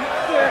right.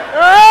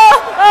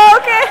 Oh,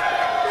 okay.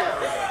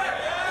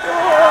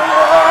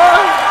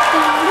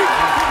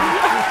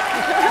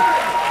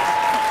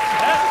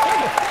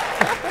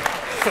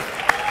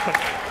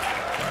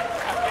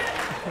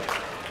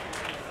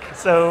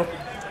 So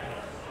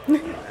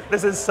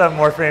this is some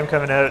Warframe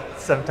coming out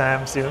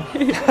sometime soon.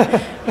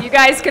 You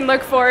guys can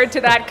look forward to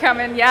that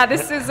coming. Yeah,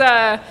 this is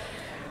yeah.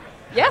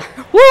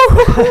 Woo!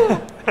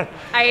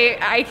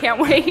 I can't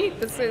wait.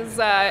 This is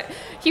a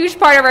huge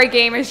part of our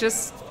game. Is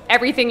just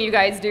everything you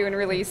guys do and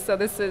release. So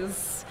this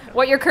is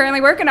what you're currently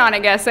working on, I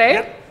guess, eh?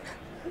 Yep.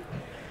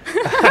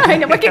 I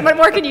know, what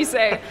more can you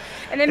say?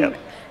 And then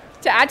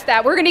to add to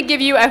that, we're going to give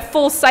you a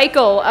full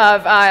cycle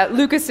of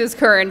Lucas's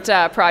current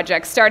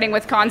projects, starting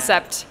with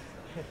concept.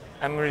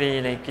 I'm really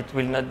like, it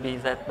will not be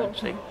that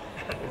much. Like,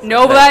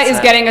 Nova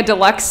is getting a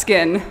deluxe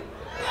skin.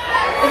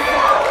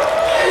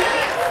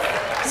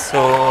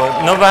 So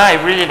Nova, I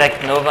really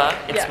like Nova.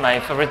 It's my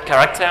favorite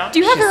character. Do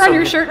you have her on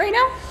your shirt right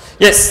now?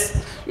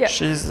 Yes. Yeah.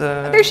 She's.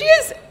 There she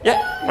is.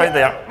 Yeah, right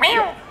there.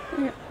 Yeah.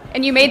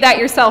 And you made that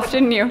yourself,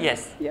 didn't you?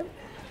 Yes. Yeah.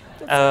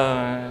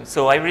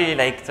 So I really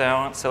liked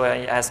her. So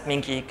I asked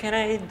Mynki, can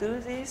I do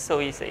this? So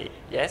he said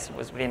yes. It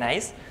was really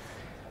nice.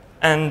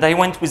 And I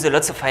went with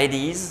lots of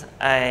ideas.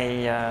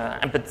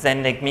 But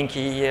then like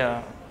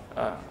Mynki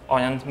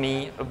oriented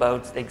me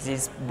about like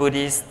these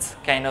Buddhist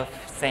kind of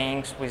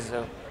things with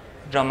a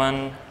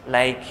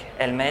German-like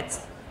helmet.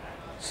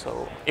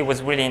 So it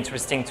was really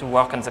interesting to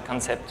work on the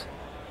concept.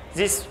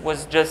 This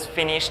was just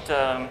finished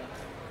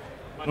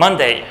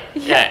Monday.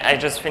 Yeah, I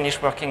just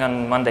finished working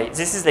on Monday.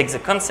 This is like the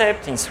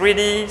concept in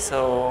 3D,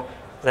 so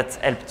that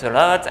helped a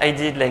lot. I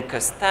did like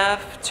a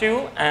staff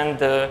too, and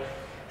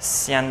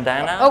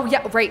Siandana. Oh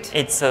yeah, right.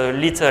 It's a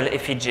little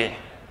effigy,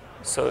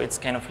 so it's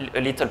kind of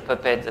a little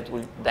puppet that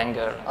will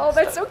dangle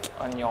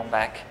on your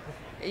back.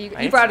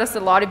 You brought us a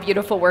lot of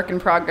beautiful work in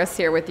progress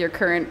here with your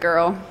current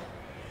girl.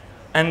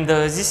 And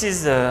this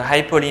is a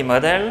high poly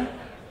model,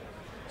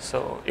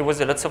 so it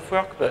was a lot of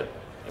work, but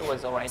it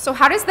was all right. So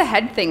how does the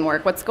head thing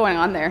work? What's going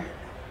on there?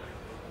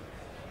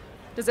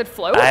 Does it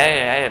float?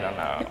 I don't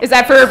know. Is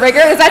that for a rigger?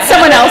 Is that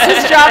someone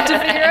else's job to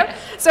figure out?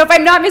 So if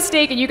I'm not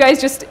mistaken, you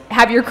guys just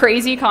have your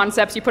crazy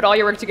concepts, you put all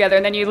your work together,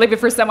 and then you leave it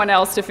for someone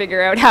else to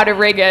figure out how to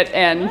rig it.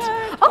 And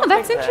oh,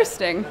 that's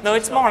interesting. No,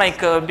 it's more like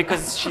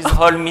because she's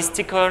all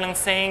mystical and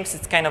things.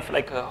 It's kind of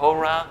like a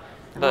horror,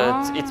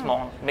 but it's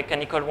more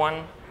mechanical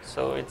one.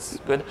 So it's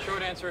good.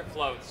 Short answer, it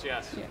floats.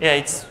 Yes. Yeah,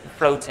 it's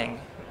floating.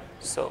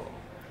 So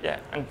yeah,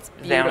 and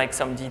there are like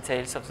some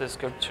details of the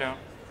sculpture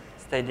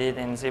that I did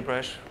in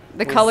ZBrush.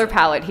 The color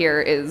palette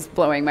here is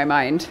blowing my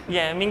mind.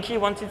 Yeah, Mynki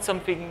wanted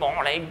something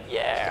more like,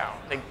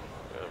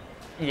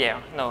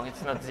 no,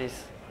 it's not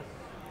this.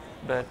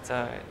 But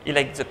he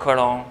liked the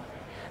color.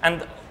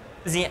 And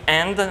the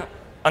hand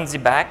on the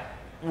back,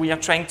 we are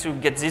trying to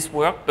get this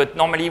work, but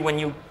normally when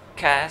you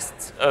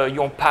cast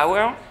your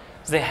power,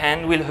 the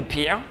hand will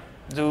appear,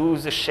 do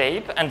the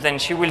shape, and then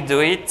she will do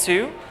it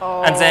too.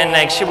 And then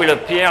like she will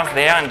appear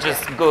there and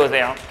just go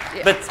there.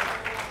 Yeah. But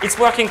it's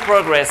work in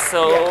progress,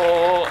 so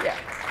Yeah.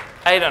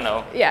 I don't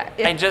know. Yeah.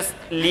 I just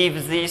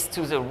leave this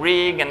to the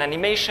rig and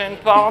animation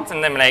part,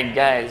 and I'm like,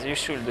 guys, you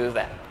should do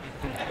that.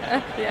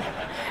 Yeah.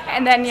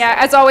 And then, yeah,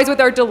 as always with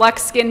our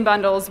deluxe skin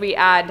bundles, we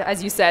add,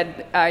 as you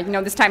said,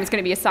 this time it's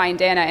going to be a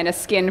Syndana and a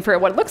skin for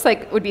what looks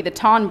like would be the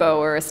Tonbow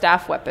or a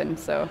staff weapon.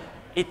 So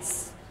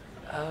It's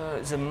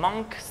the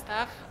monk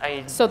staff.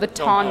 So the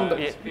don't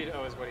know.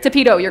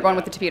 Torpedo, you're going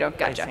with the Torpedo.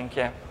 Gotcha. I think,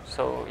 yeah.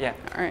 So, yeah.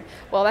 All right.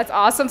 Well, that's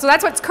awesome. So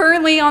that's what's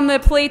currently on the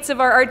plates of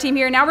our art team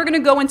here. Now we're going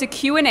to go into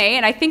Q&A,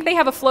 and I think they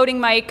have a floating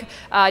mic,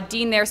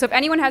 Dean, there. So if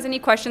anyone has any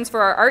questions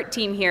for our art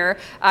team here,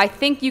 I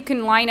think you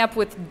can line up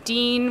with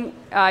Dean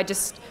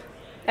just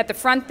at the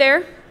front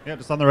there. Yeah,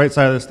 just on the right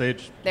side of the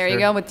stage. There you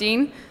go with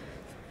Dean.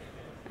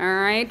 All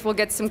right, we'll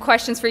get some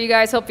questions for you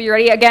guys. Hopefully you're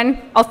ready.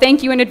 Again, I'll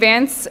thank you in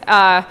advance.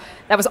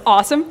 That was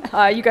awesome.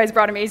 You guys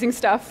brought amazing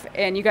stuff,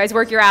 and you guys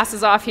work your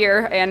asses off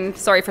here. And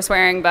sorry for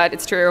swearing, but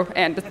it's true.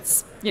 And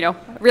it's,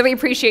 really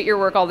appreciate your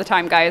work all the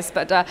time, guys.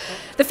 But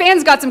the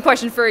fans got some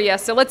questions for you,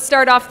 so let's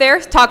start off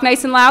there. Talk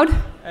nice and loud.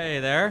 Hey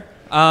there.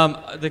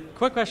 The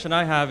quick question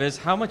I have is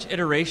how much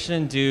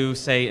iteration do,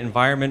 say,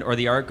 environment or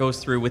the art goes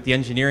through with the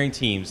engineering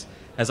teams?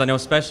 As I know,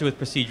 especially with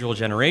procedural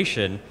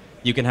generation,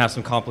 you can have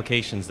some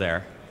complications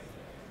there.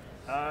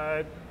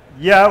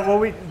 Yeah,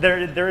 well,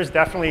 there is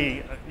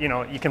definitely,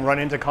 you can run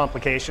into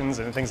complications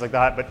and things like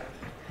that, but,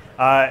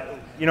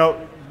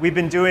 we've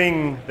been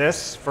doing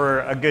this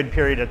for a good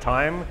period of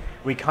time.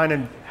 We kind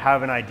of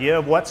have an idea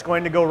of what's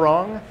going to go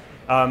wrong.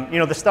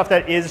 The stuff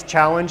that is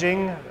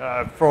challenging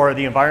for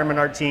the environment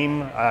art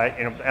team,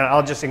 and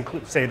I'll just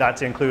say that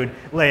to include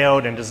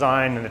layout and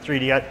design and the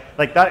 3D,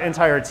 like that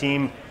entire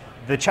team,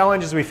 the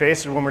challenges we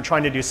face are when we're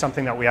trying to do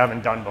something that we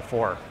haven't done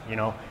before,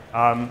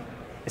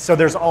 So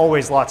there's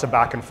always lots of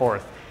back and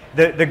forth.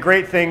 The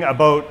great thing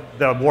about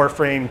the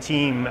Warframe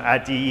team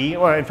at DE,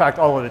 or in fact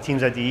all of the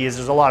teams at DE, is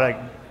there's a lot of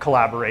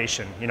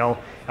collaboration.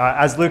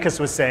 As Lucas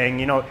was saying,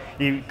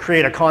 you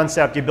create a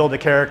concept, you build a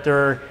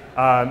character,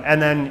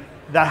 and then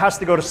that has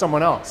to go to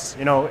someone else.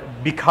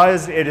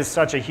 Because it is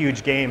such a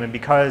huge game, and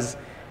because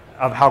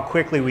of how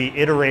quickly we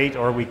iterate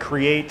or we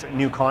create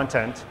new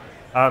content,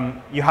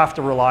 you have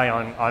to rely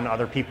on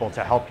other people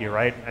to help you,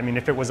 right? I mean,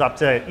 if it was up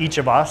to each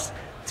of us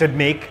to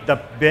make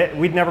the bit,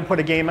 we'd never put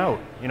a game out.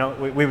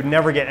 We would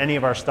never get any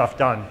of our stuff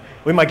done.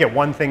 We might get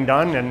one thing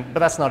done,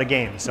 but that's not a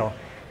game. So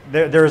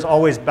there's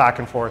always back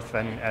and forth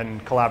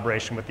and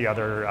collaboration with the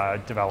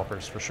other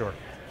developers for sure.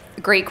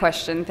 Great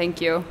question, thank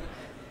you.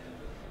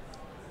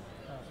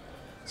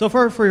 So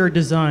for your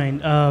design,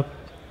 how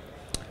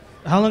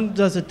long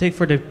does it take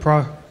for the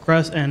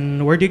progress,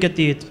 and where do you get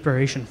the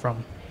inspiration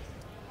from?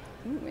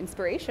 Ooh,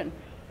 inspiration.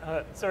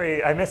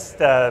 Sorry, I missed.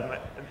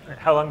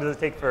 How long does it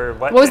take for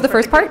what? What was the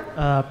first part?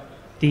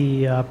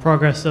 The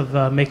progress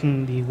of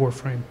making the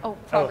Warframe. Oh,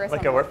 progress.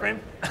 Like a Warframe?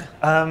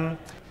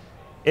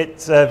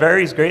 It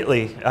varies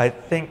greatly. I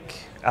think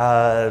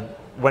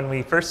when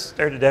we first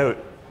started out,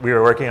 we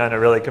were working on a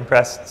really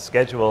compressed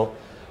schedule,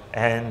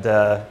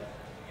 and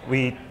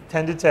we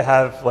tended to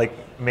have like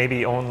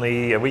maybe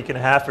only a week and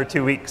a half or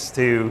 2 weeks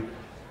to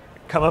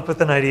come up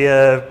with an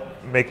idea,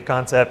 make a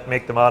concept,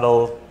 make the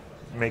model,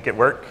 make it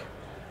work.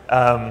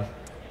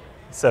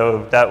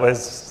 So that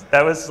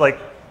was like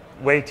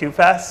way too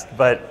fast,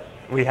 but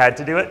we had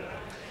to do it.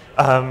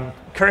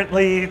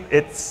 Currently,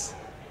 it's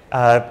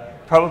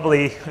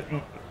probably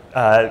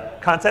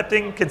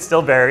concepting can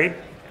still vary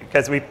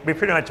because we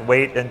pretty much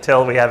wait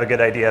until we have a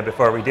good idea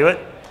before we do it.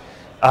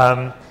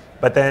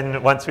 But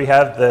then once we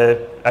have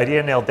the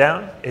idea nailed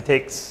down, it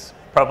takes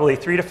probably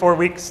 3 to 4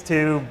 weeks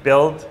to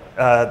build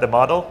the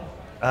model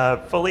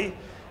fully.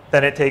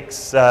 Then it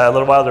takes a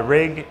little while to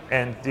rig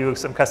and do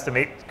some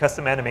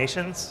custom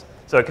animations.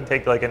 So it can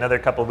take like another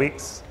couple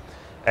weeks.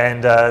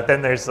 And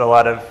then there's a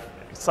lot of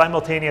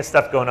simultaneous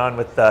stuff going on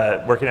with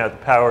working out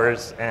the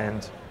powers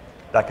and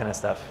that kind of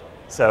stuff.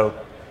 So,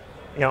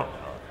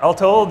 all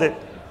told, it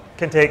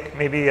can take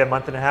maybe a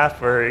month and a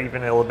half or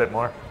even a little bit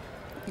more.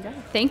 Okay.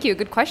 Thank you,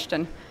 good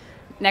question.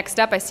 Next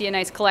up, I see a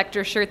nice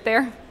collector shirt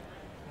there.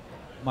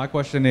 My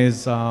question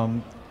is,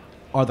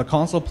 are the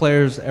console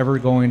players ever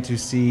going to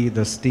see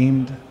the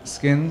steamed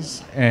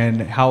skins,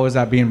 and how is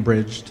that being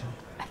bridged?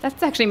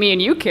 That's actually me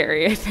and you,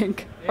 Kary, I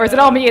think. Yeah. Or is it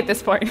all me at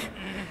this point?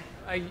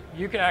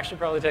 You can actually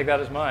probably take that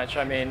as much.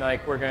 I mean,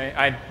 like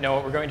I know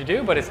what we're going to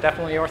do, but it's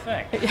definitely your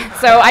thing.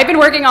 So I've been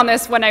working on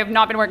this when I've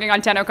not been working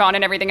on TennoCon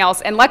and everything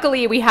else, and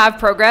luckily we have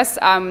progress.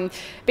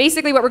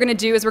 Basically what we're going to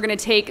do is we're going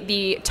to take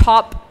the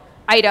top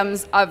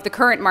items of the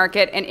current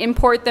market and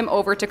import them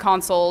over to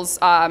consoles.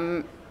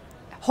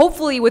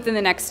 Hopefully within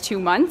the next 2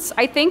 months,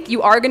 I think.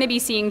 You are going to be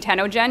seeing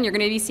TennoGen. You're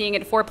going to be seeing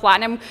it for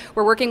Platinum.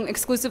 We're working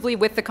exclusively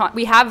with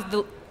we have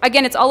the,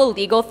 again, it's all a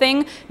legal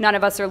thing. None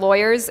of us are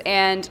lawyers.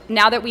 And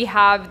now that we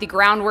have the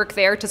groundwork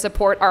there to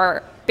support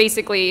our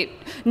basically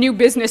new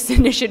business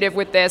initiative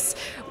with this,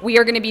 we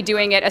are going to be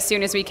doing it as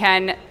soon as we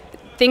can.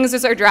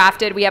 Things are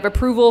drafted. We have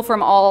approval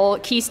from all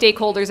key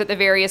stakeholders at the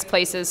various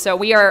places. So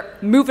we are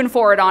moving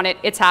forward on it.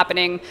 It's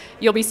happening.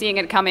 You'll be seeing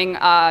it coming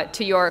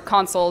to your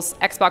consoles,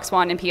 Xbox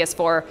One and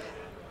PS4,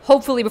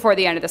 hopefully before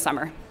the end of the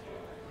summer.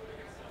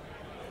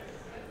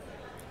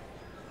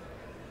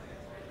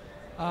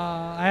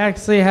 I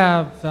actually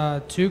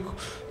have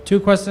two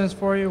questions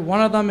for you.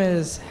 One of them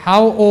is,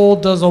 how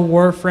old does a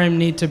Warframe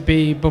need to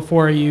be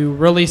before you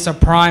release a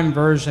Prime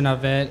version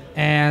of it?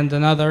 And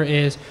another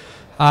is,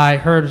 I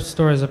heard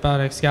stories about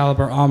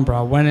Excalibur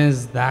Umbra. When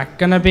is that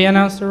going to be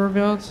announced or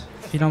revealed,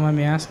 if you don't mind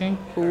me asking?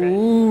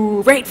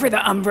 Ooh, right for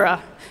the Umbra.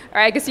 All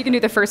right, I guess you can do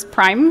the first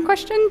Prime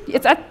question.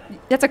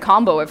 That's a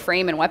combo of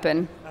frame and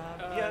weapon.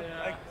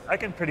 I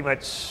can pretty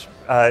much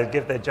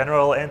give the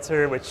general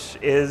answer, which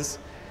is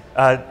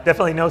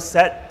definitely no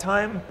set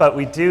time, but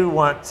we do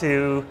want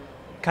to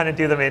kind of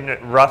do them in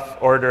rough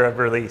order of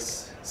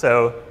release.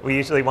 So we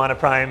usually want to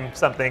prime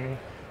something,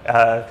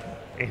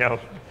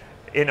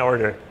 in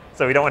order.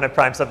 So we don't want to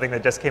prime something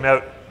that just came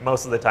out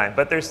most of the time.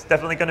 But there's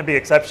definitely going to be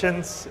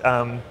exceptions.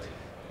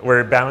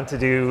 We're bound to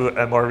do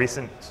a more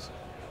recent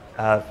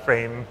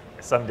frame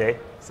someday.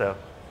 So,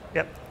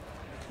 yep.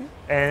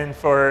 And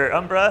for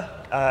Umbra,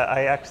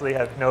 I actually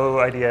have no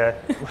idea.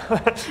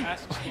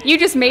 You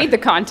just made the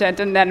content,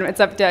 and then it's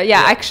up to,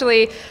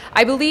 actually,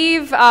 I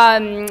believe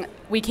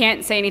we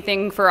can't say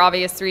anything for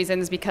obvious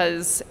reasons,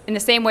 because in the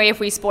same way, if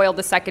we spoiled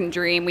the second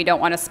dream, we don't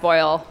want to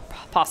spoil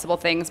possible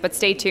things, but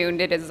stay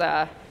tuned. Is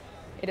that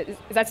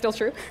still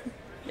true?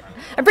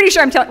 I'm pretty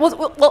sure I'm telling,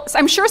 well,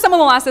 I'm sure someone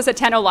will ask this at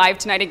 10:00 live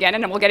tonight again,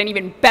 and we'll get an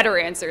even better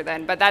answer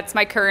then, but that's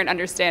my current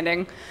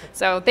understanding.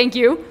 So thank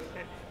you.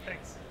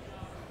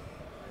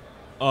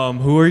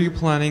 Who are you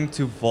planning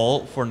to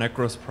vault for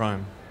Necros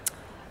Prime?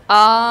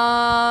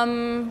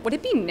 Would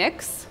it be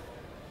Nyx?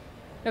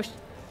 No,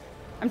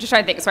 I'm just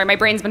trying to think. Sorry, my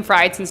brain's been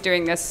fried since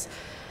doing this.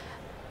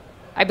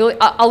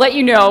 I'll let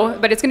you know,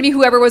 but it's going to be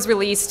whoever was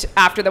released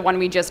after the one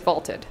we just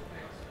vaulted.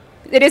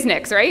 It is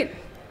Nyx, right?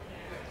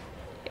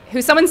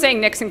 Who's someone saying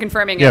Nyx and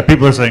confirming it? Yeah,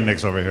 people are saying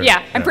Nyx over here.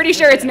 Yeah, I'm pretty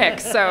sure it's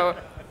Nyx. So,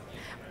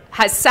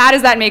 as sad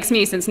as that makes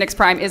me, since Nyx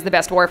Prime is the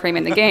best Warframe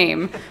in the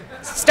game,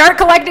 start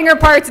collecting her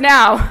parts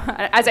now.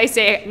 As I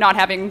say, not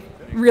having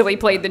really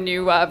played the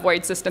new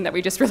Void system that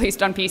we just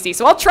released on PC.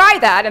 So I'll try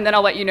that, and then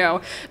I'll let you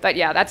know. But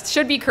yeah, that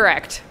should be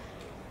correct,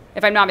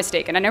 if I'm not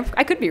mistaken. I know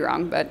I could be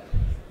wrong, but.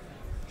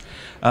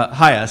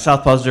 Hi,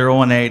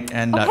 Southpaw018,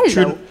 and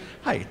hello.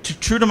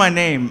 True to my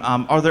name,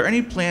 are there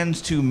any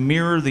plans to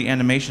mirror the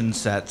animation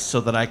sets so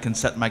that I can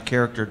set my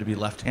character to be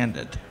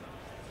left-handed?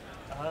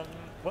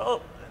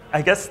 Well,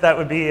 I guess that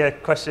would be a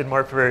question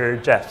more for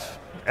Jeff.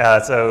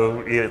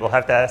 So you'll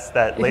have to ask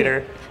that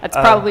later. That's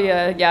probably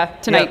a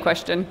tonight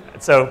question.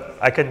 So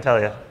I couldn't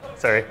tell you.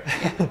 Sorry.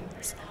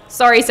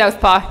 Sorry,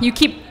 Southpaw. You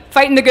keep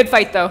fighting the good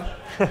fight, though.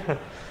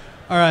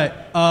 All right.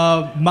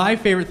 My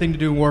favorite thing to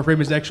do in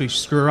Warframe is actually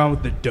screw around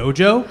with the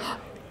dojo.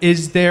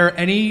 Is there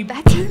any?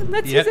 That's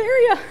his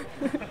area.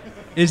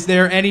 Is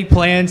there any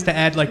plans to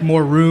add like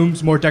more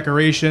rooms, more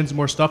decorations,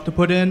 more stuff to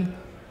put in?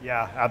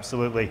 Yeah,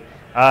 absolutely.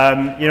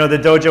 The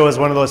dojo is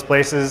one of those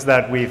places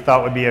that we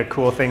thought would be a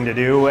cool thing to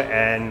do,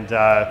 and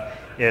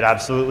it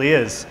absolutely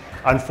is.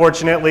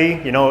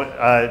 Unfortunately,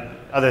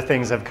 other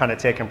things have kind of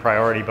taken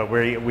priority, but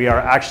we are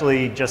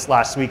actually just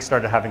last week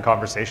started having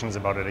conversations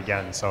about it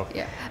again. So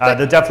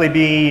there'll definitely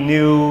be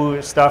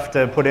new stuff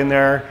to put in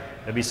there.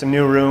 There'll be some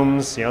new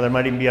rooms. There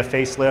might even be a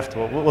facelift.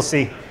 We'll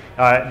see.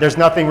 There's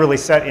nothing really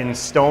set in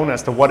stone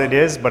as to what it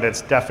is, but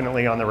it's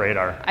definitely on the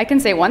radar. I can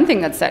say one thing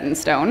that's set in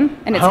stone,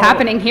 and it's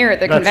happening here at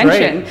the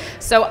convention. Right.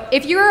 So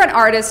if you're an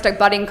artist, a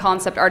budding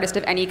concept artist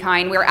of any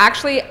kind, we're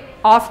actually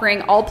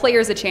offering all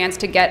players a chance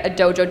to get a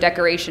dojo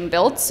decoration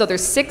built. So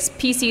there's 6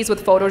 PCs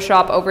with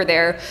Photoshop over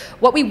there.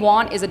 What we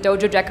want is a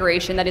dojo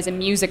decoration that is a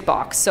music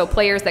box. So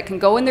players that can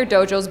go in their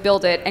dojos,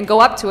 build it, and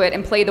go up to it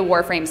and play the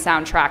Warframe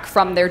soundtrack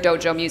from their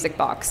dojo music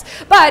box.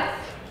 But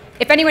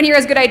if anyone here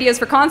has good ideas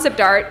for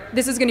concept art,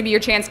 this is going to be your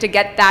chance to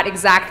get that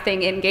exact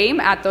thing in-game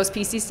at those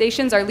PC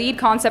stations. Our lead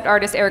concept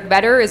artist, Eric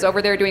Vetter, is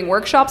over there doing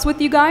workshops with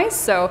you guys.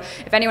 So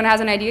if anyone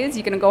has any ideas,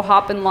 you can go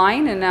hop in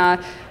line. And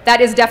that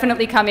is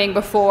definitely coming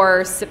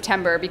before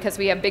September, because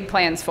we have big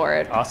plans for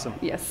it. Awesome.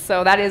 Yes,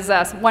 so that is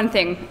one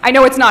thing. I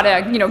know it's not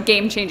a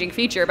game-changing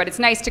feature, but it's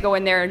nice to go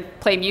in there and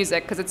play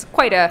music, because it's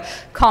quite a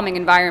calming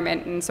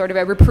environment and sort of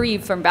a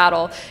reprieve from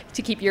battle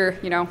to keep your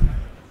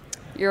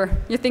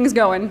things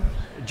going.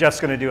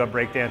 Jeff's going to do a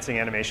breakdancing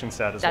animation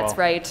set as well. That's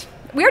right.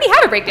 We already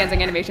have a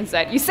breakdancing animation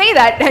set. You say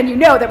that, and you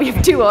know that we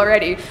have 2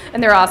 already,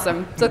 and they're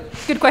awesome. So,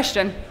 good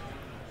question.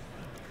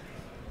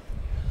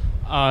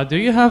 Do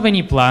you have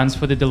any plans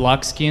for the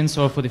deluxe skins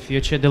or for the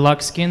future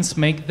deluxe skins?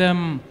 Make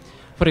them,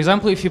 for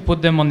example, if you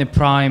put them on the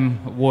Prime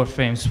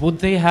Warframes, would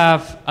they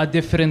have a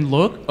different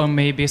look, or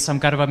maybe some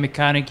kind of a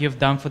mechanic you've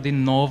done for the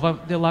Nova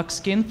deluxe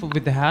skin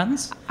with the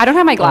hands? I don't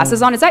have my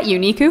glasses on. Is that you,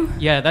 Niku?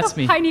 Yeah, that's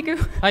me. Hi, Niku.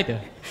 Hi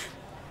there.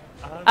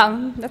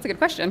 That's a good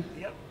question.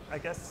 Yep, I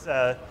guess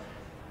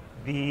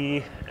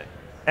the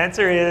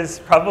answer is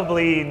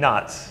probably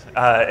not,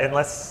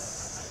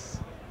 unless,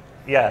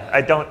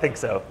 I don't think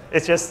so.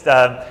 It's just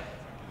the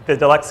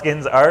deluxe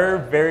skins are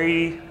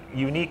very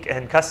unique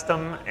and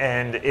custom,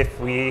 and if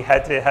we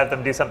had to have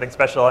them do something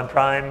special on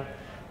Prime,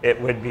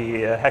 it would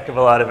be a heck of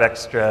a lot of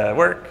extra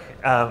work.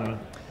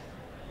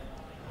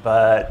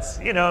 But,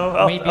 you know,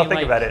 I'll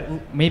think about it.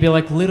 Maybe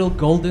like little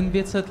golden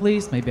bits at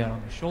least, maybe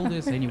around the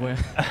shoulders, anywhere.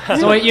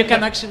 So you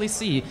can actually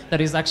see that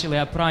is actually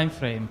a prime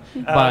frame.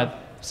 But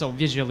so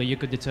visually you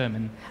could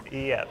determine.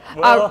 Yeah.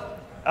 Well,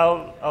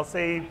 I'll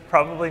say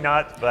probably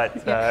not,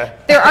 but...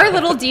 There are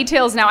little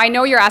details now. I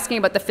know you're asking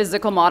about the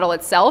physical model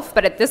itself,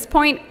 but at this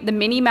point, the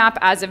mini-map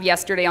as of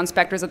yesterday on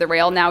Spectres of the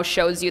Rail now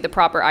shows you the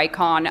proper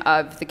icon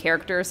of the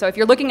character. So if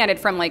you're looking at it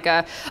from like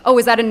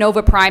is that a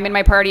Nova Prime in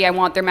my party? I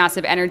want their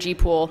massive energy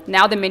pool.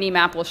 Now the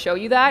mini-map will show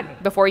you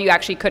that. Before you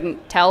actually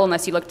couldn't tell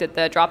unless you looked at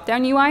the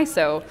drop-down UI.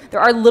 So there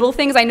are little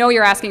things. I know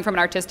you're asking from an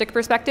artistic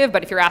perspective,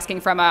 but if you're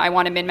asking from I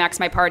want to min-max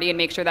my party and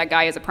make sure that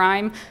guy is a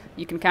Prime,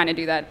 you can kind of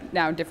do that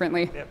now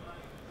differently. Yep.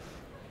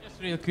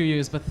 Real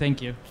curious, but thank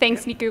you.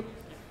 Thanks, Niku.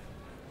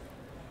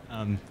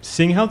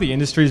 Seeing how the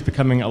industry is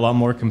becoming a lot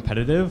more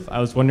competitive, I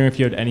was wondering if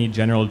you had any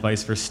general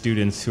advice for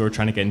students who are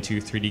trying to get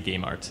into 3D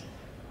game art.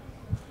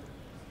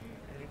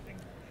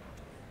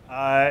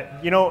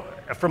 You know,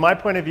 from my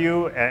point of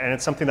view, and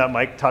it's something that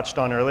Mike touched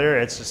on earlier,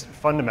 it's just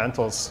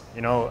fundamentals.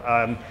 You know,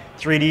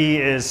 3D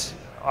is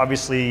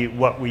obviously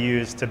what we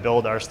use to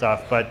build our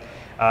stuff, but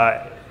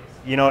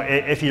you know,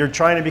 if you're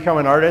trying to become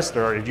an artist,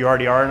 or if you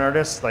already are an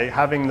artist, like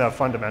having the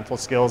fundamental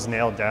skills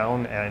nailed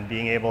down and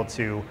being able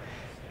to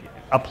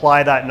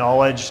apply that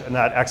knowledge and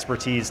that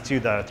expertise to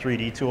the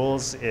 3D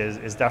tools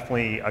is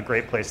definitely a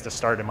great place to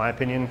start, in my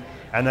opinion.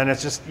 And then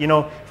it's just, you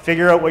know,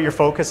 figure out what your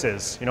focus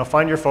is. You know,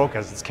 find your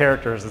focus. It's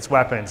characters, it's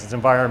weapons, it's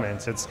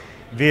environments, it's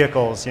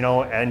vehicles, you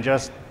know, and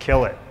just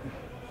kill it.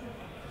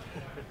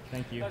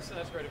 Thank you. That's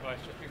great advice.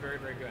 Just be very,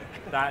 very good.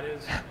 That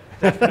is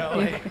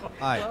definitely.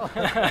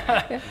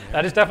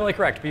 That is definitely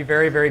correct. Be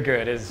very, very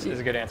good is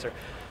a good answer.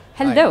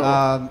 Hello.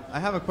 Hi. I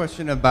have a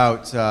question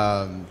about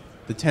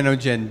the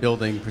TennoGen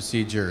building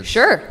procedures.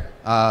 Sure.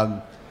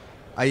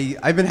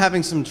 I've been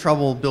having some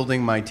trouble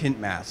building my tint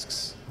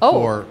masks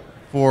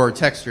for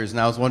textures, and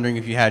I was wondering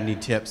if you had any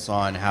tips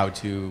on how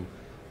to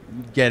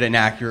get an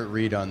accurate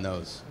read on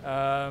those.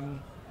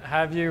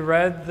 Have you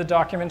read the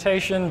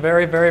documentation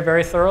very, very,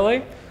 very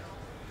thoroughly?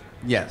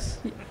 Yes.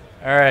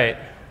 All right.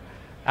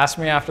 Ask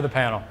me after the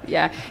panel.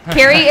 Yeah,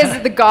 Kary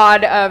is the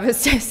god of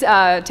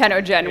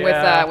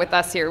TennoGen with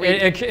us here.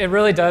 It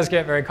really does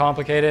get very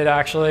complicated,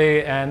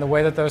 actually, and the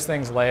way that those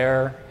things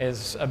layer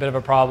is a bit of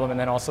a problem, and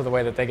then also the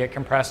way that they get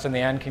compressed in the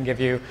end can give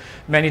you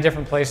many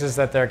different places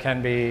that there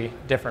can be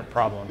different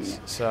problems.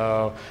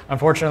 So,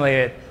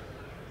 unfortunately,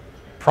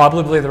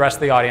 probably the rest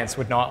of the audience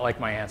would not like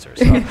my answer.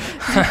 So.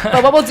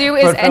 But what we'll do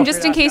is, and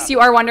just in case you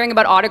are wondering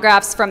about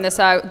autographs from this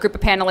group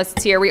of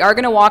panelists here, we are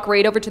going to walk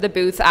right over to the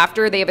booth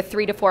after. They have a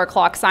 3 to 4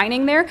 o'clock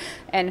signing there,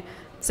 and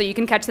so you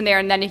can catch them there,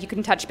 and then if you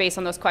can touch base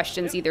on those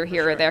questions either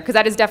here or there, because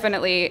that is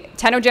definitely,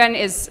 TennoGen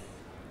is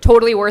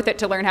totally worth it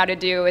to learn how to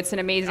do. It's an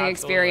amazing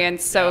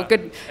experience, so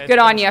good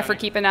on you for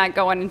keeping that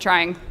going and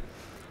trying.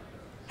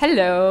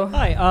 Hello.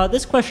 Hi,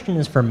 this question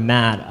is for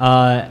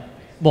Matt.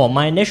 Well,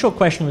 my initial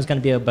question was going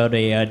to be about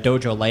a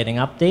dojo lighting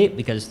update,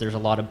 because there's a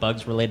lot of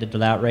bugs related to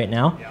that right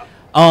now. Yeah.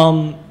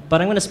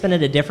 But I'm going to spin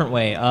it a different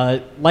way.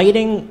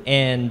 Lighting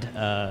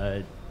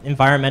and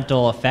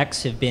environmental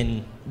effects have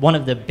been one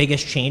of the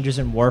biggest changes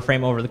in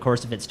Warframe over the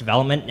course of its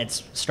development.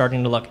 It's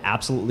starting to look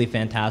absolutely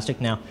fantastic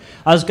now.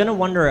 I was going to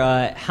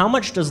wonder, how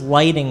much does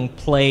lighting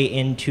play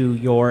into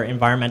your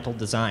environmental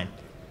design?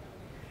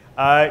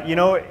 You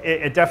know,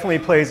 it definitely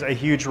plays a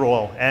huge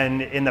role.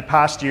 And in the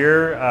past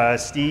year,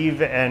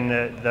 Steve and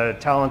the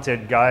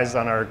talented guys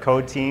on our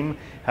code team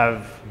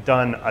have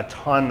done a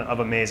ton of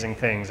amazing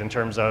things in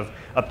terms of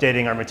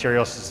updating our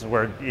material systems,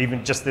 where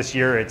even just this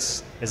year,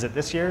 is it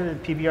this year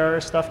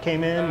PBR stuff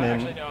came in?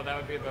 Actually, no, that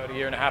would be about a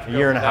year and a half ago. A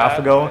year and a half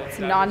ago. It's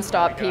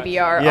non-stop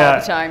PBR all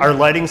the time. Our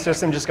lighting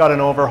system just got an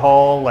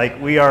overhaul.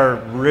 Like, we are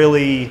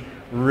really,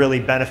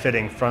 really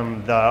benefiting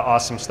from the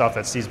awesome stuff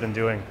that Steve's been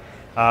doing.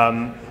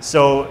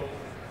 So,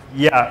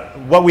 yeah,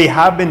 what we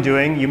have been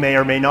doing, you may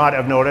or may not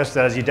have noticed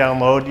that as you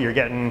download, you're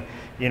getting,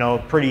 you know,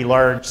 pretty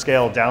large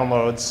scale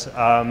downloads.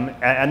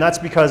 And that's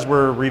because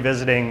we're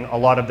revisiting a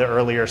lot of the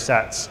earlier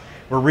sets.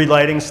 We're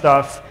relighting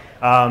stuff,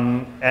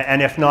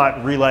 and if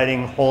not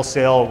relighting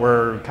wholesale,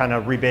 we're kind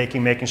of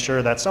rebaking, making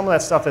sure that some of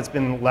that stuff that's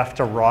been left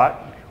to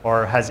rot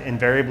or has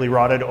invariably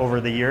rotted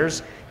over the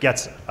years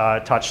gets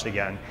touched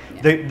again.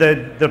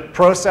 Yeah. The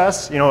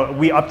process, you know,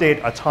 we update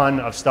a ton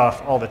of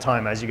stuff all the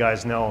time, as you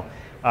guys know.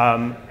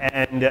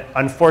 And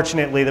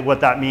unfortunately,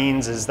 what that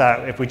means is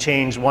that if we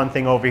change one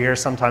thing over here,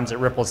 sometimes it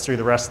ripples through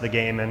the rest of the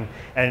game and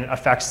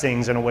affects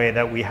things in a way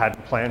that we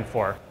hadn't planned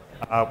for,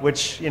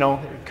 which, you know,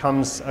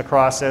 comes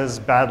across as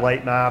bad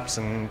light maps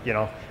and, you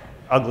know,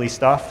 ugly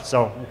stuff.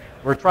 So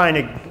we're trying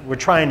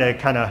to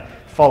kind of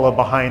follow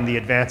behind the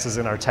advances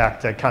in our tech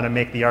to kind of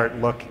make the art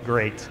look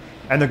great.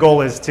 And the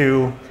goal is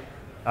to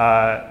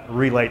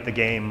relight the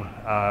game.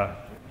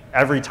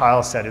 Every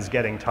tile set is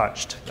getting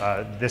touched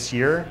this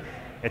year.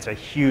 It's a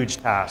huge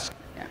task.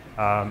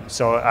 Yeah.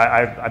 So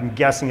I'm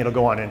guessing it'll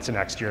go on into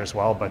next year as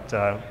well, but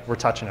we're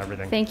touching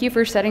everything. Thank you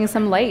for shedding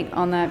some light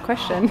on that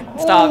question.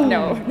 Stop,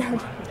 no.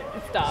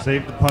 Stop.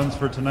 Save the puns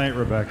for tonight,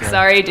 Rebecca.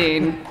 Sorry,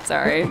 Dean.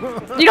 Sorry.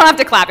 You don't have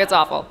to clap. It's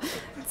awful.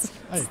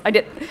 I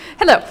did.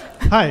 Hello.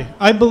 Hi.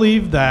 I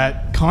believe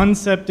that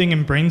concepting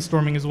and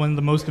brainstorming is one of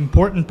the most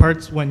important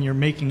parts when you're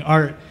making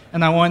art.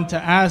 And I wanted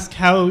to ask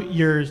how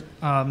your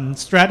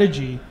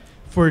strategy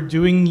for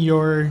doing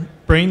your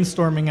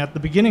brainstorming at the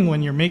beginning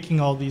when you're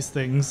making all these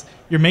things.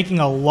 You're making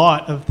a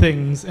lot of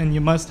things, and you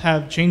must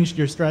have changed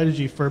your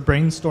strategy for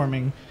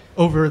brainstorming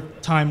over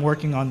time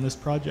working on this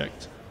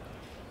project.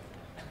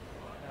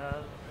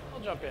 I'll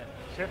jump in.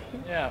 Sure.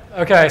 Yeah.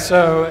 Okay.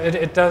 So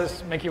it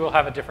does. Mynki will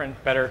have a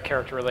different, better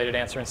character-related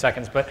answer in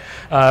seconds. But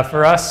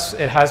for us,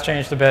 it has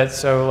changed a bit.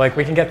 So like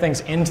we can get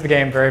things into the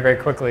game very,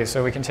 very quickly.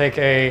 So we can take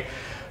a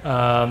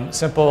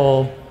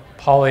simple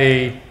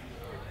poly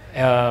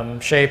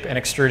shape and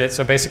extrude it.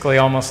 So basically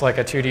almost like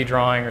a 2D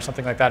drawing or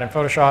something like that in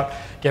Photoshop,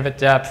 give it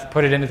depth,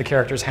 put it into the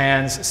character's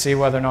hands, see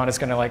whether or not it's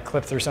going to like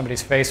clip through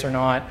somebody's face or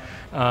not,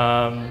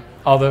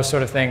 all those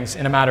sort of things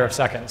in a matter of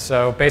seconds.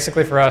 So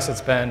basically for us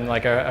it's been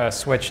like a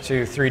switch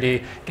to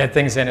 3D, get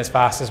things in as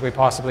fast as we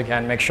possibly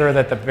can, make sure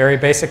that the very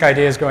basic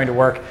idea is going to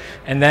work,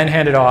 and then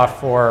hand it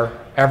off for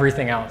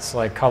everything else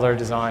like color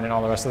design and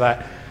all the rest of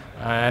that.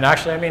 And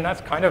actually, I mean, that's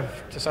kind of,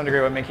 to some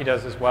degree, what Mynki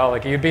does as well.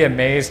 Like, you'd be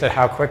amazed at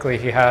how quickly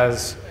he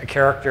has a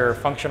character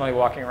functionally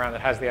walking around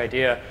that has the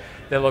idea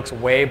that looks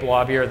way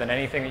blobbier than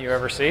anything that you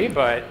ever see,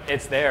 but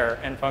it's there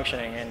and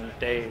functioning in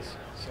days.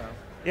 So.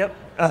 Yep.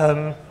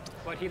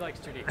 But he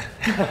likes 2D.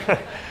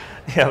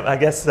 Yeah, I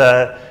guess,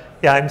 yeah,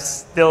 I'm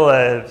still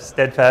a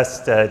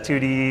steadfast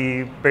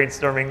 2D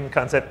brainstorming,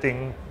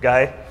 concepting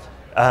guy.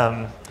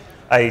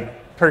 I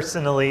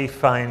personally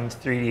find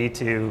 3D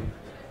to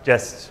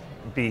just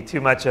be too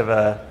much of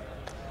a,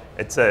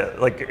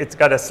 it's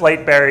got a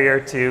slight barrier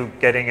to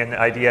getting an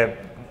idea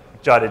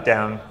jotted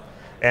down,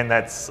 and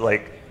that's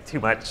like too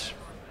much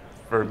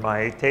for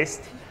my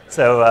taste.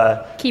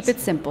 So keep it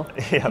simple.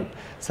 Yeah.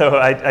 So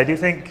I do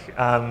think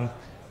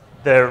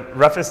the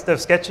roughest of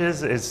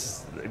sketches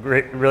is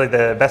really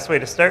the best way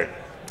to start,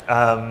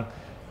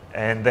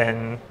 and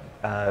then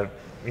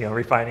you know,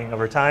 refining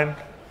over time.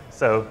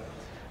 So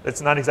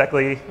it's not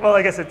exactly, well,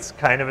 I guess it's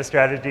kind of a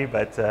strategy,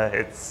 but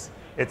it's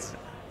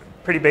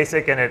pretty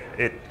basic, and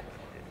it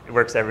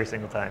works every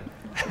single time.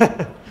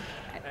 And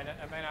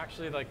I mean,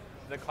 actually, like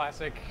the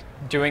classic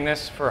doing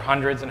this for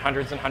hundreds and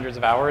hundreds and hundreds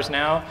of hours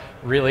now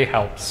really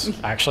helps.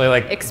 Actually,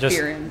 like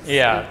experience. Just,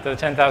 yeah, the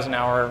 10,000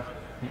 hour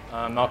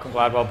Malcolm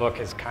Gladwell book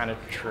is kind of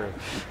true.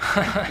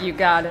 You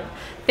got it.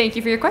 Thank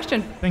you for your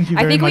question. Thank you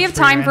I very think we much have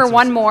for your time for answers.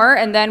 one more,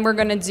 and then we're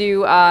gonna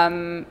do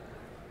we're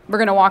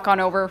gonna walk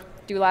on over,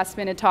 do last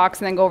minute talks,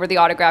 and then go over the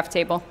autograph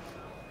table.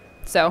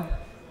 So.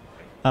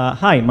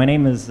 Hi, my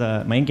name is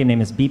my in-game name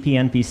is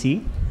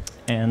BPNPC,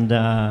 and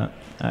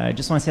I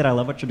just want to say that I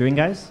love what you're doing,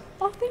 guys.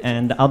 Oh, thank you.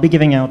 And I'll be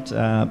giving out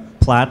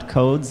plat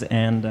codes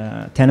and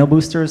Tenno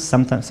boosters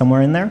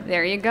somewhere in there.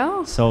 There you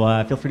go.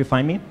 So feel free to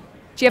find me.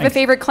 Do you have a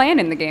favorite clan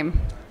in the game?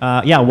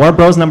 Yeah, War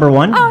Bros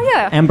 #1. Oh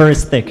yeah. Ember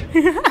is thick.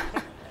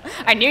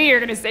 I knew you were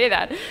gonna say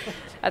that.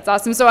 That's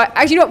awesome. So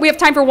actually, you know what? We have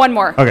time for one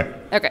more. Okay.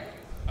 Okay.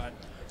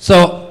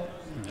 So.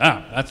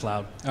 Ah, that's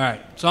loud. All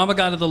right. So I'm a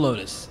guy to the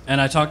Lotus,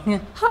 and I talk.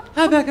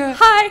 Hi, Becca.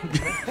 Hi.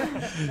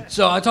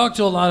 So I talk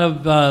to a lot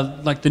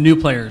of like the new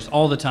players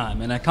all the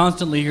time, and I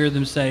constantly hear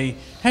them say,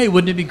 "Hey,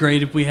 wouldn't it be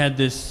great if we had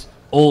this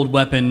old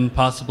weapon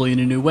possibly in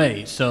a new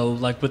way?" So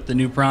like with the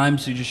new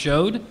primes you just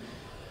showed,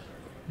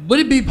 would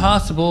it be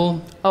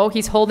possible? Oh,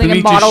 he's holding for a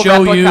me model to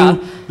show replica.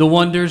 you the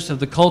wonders of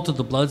the cult of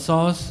the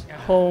Bloodsaws?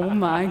 Oh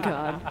my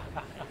God.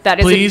 That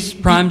is. Please,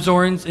 Prime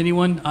Zorans,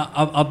 anyone?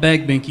 I'll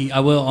beg, Mynki. I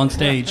will on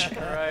stage.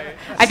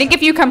 I think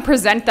if you come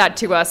present that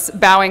to us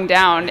bowing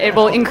down, it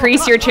will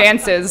increase your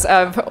chances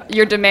of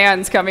your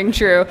demands coming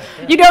true.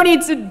 You don't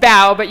need to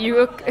bow, but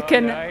you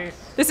can. Nice.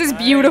 This is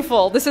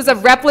beautiful. This is a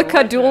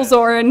replica dual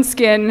Zoran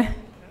skin.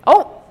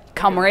 Oh,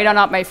 come right on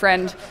up, my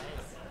friend.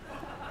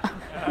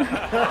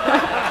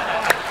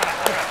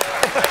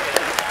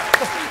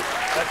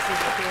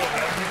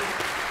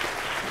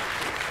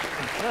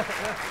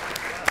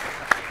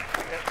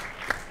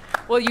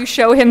 Will you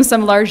show him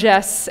some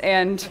largesse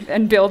and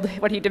build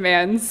what he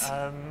demands?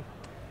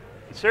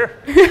 Sure.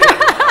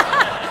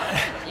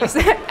 I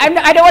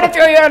don't want to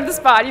throw you on the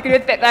spot. You can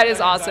admit that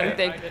is awesome.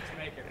 Thank you.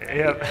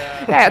 Yep.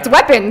 Yeah, it's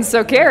weapons.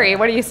 So Kary,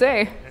 what do you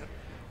say?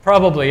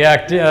 Probably,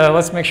 yeah.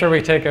 Let's make sure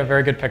we take a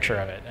very good picture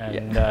of it.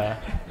 And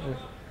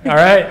all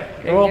right,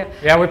 cool.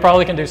 Yeah, we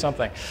probably can do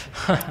something.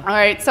 All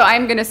right, so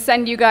I'm going to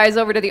send you guys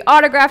over to the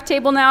autograph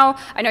table now.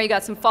 I know you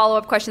got some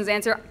follow-up questions to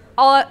answer.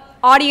 All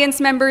audience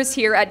members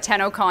here at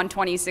TennoCon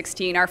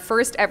 2016, our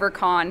first ever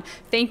con,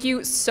 thank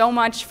you so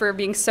much for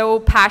being so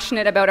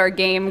passionate about our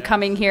game,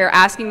 coming here,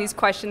 asking these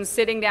questions,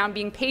 sitting down,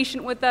 being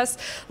patient with us,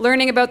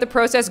 learning about the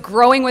process,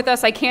 growing with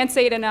us. I can't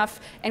say it enough.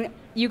 And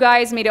you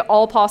guys made it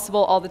all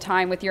possible all the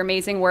time with your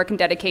amazing work and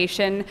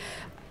dedication.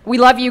 We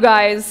love you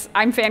guys.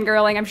 I'm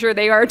fangirling. I'm sure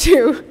they are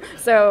too.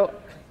 So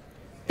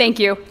thank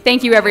you.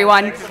 Thank you,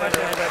 everyone. Thanks so much,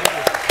 everybody.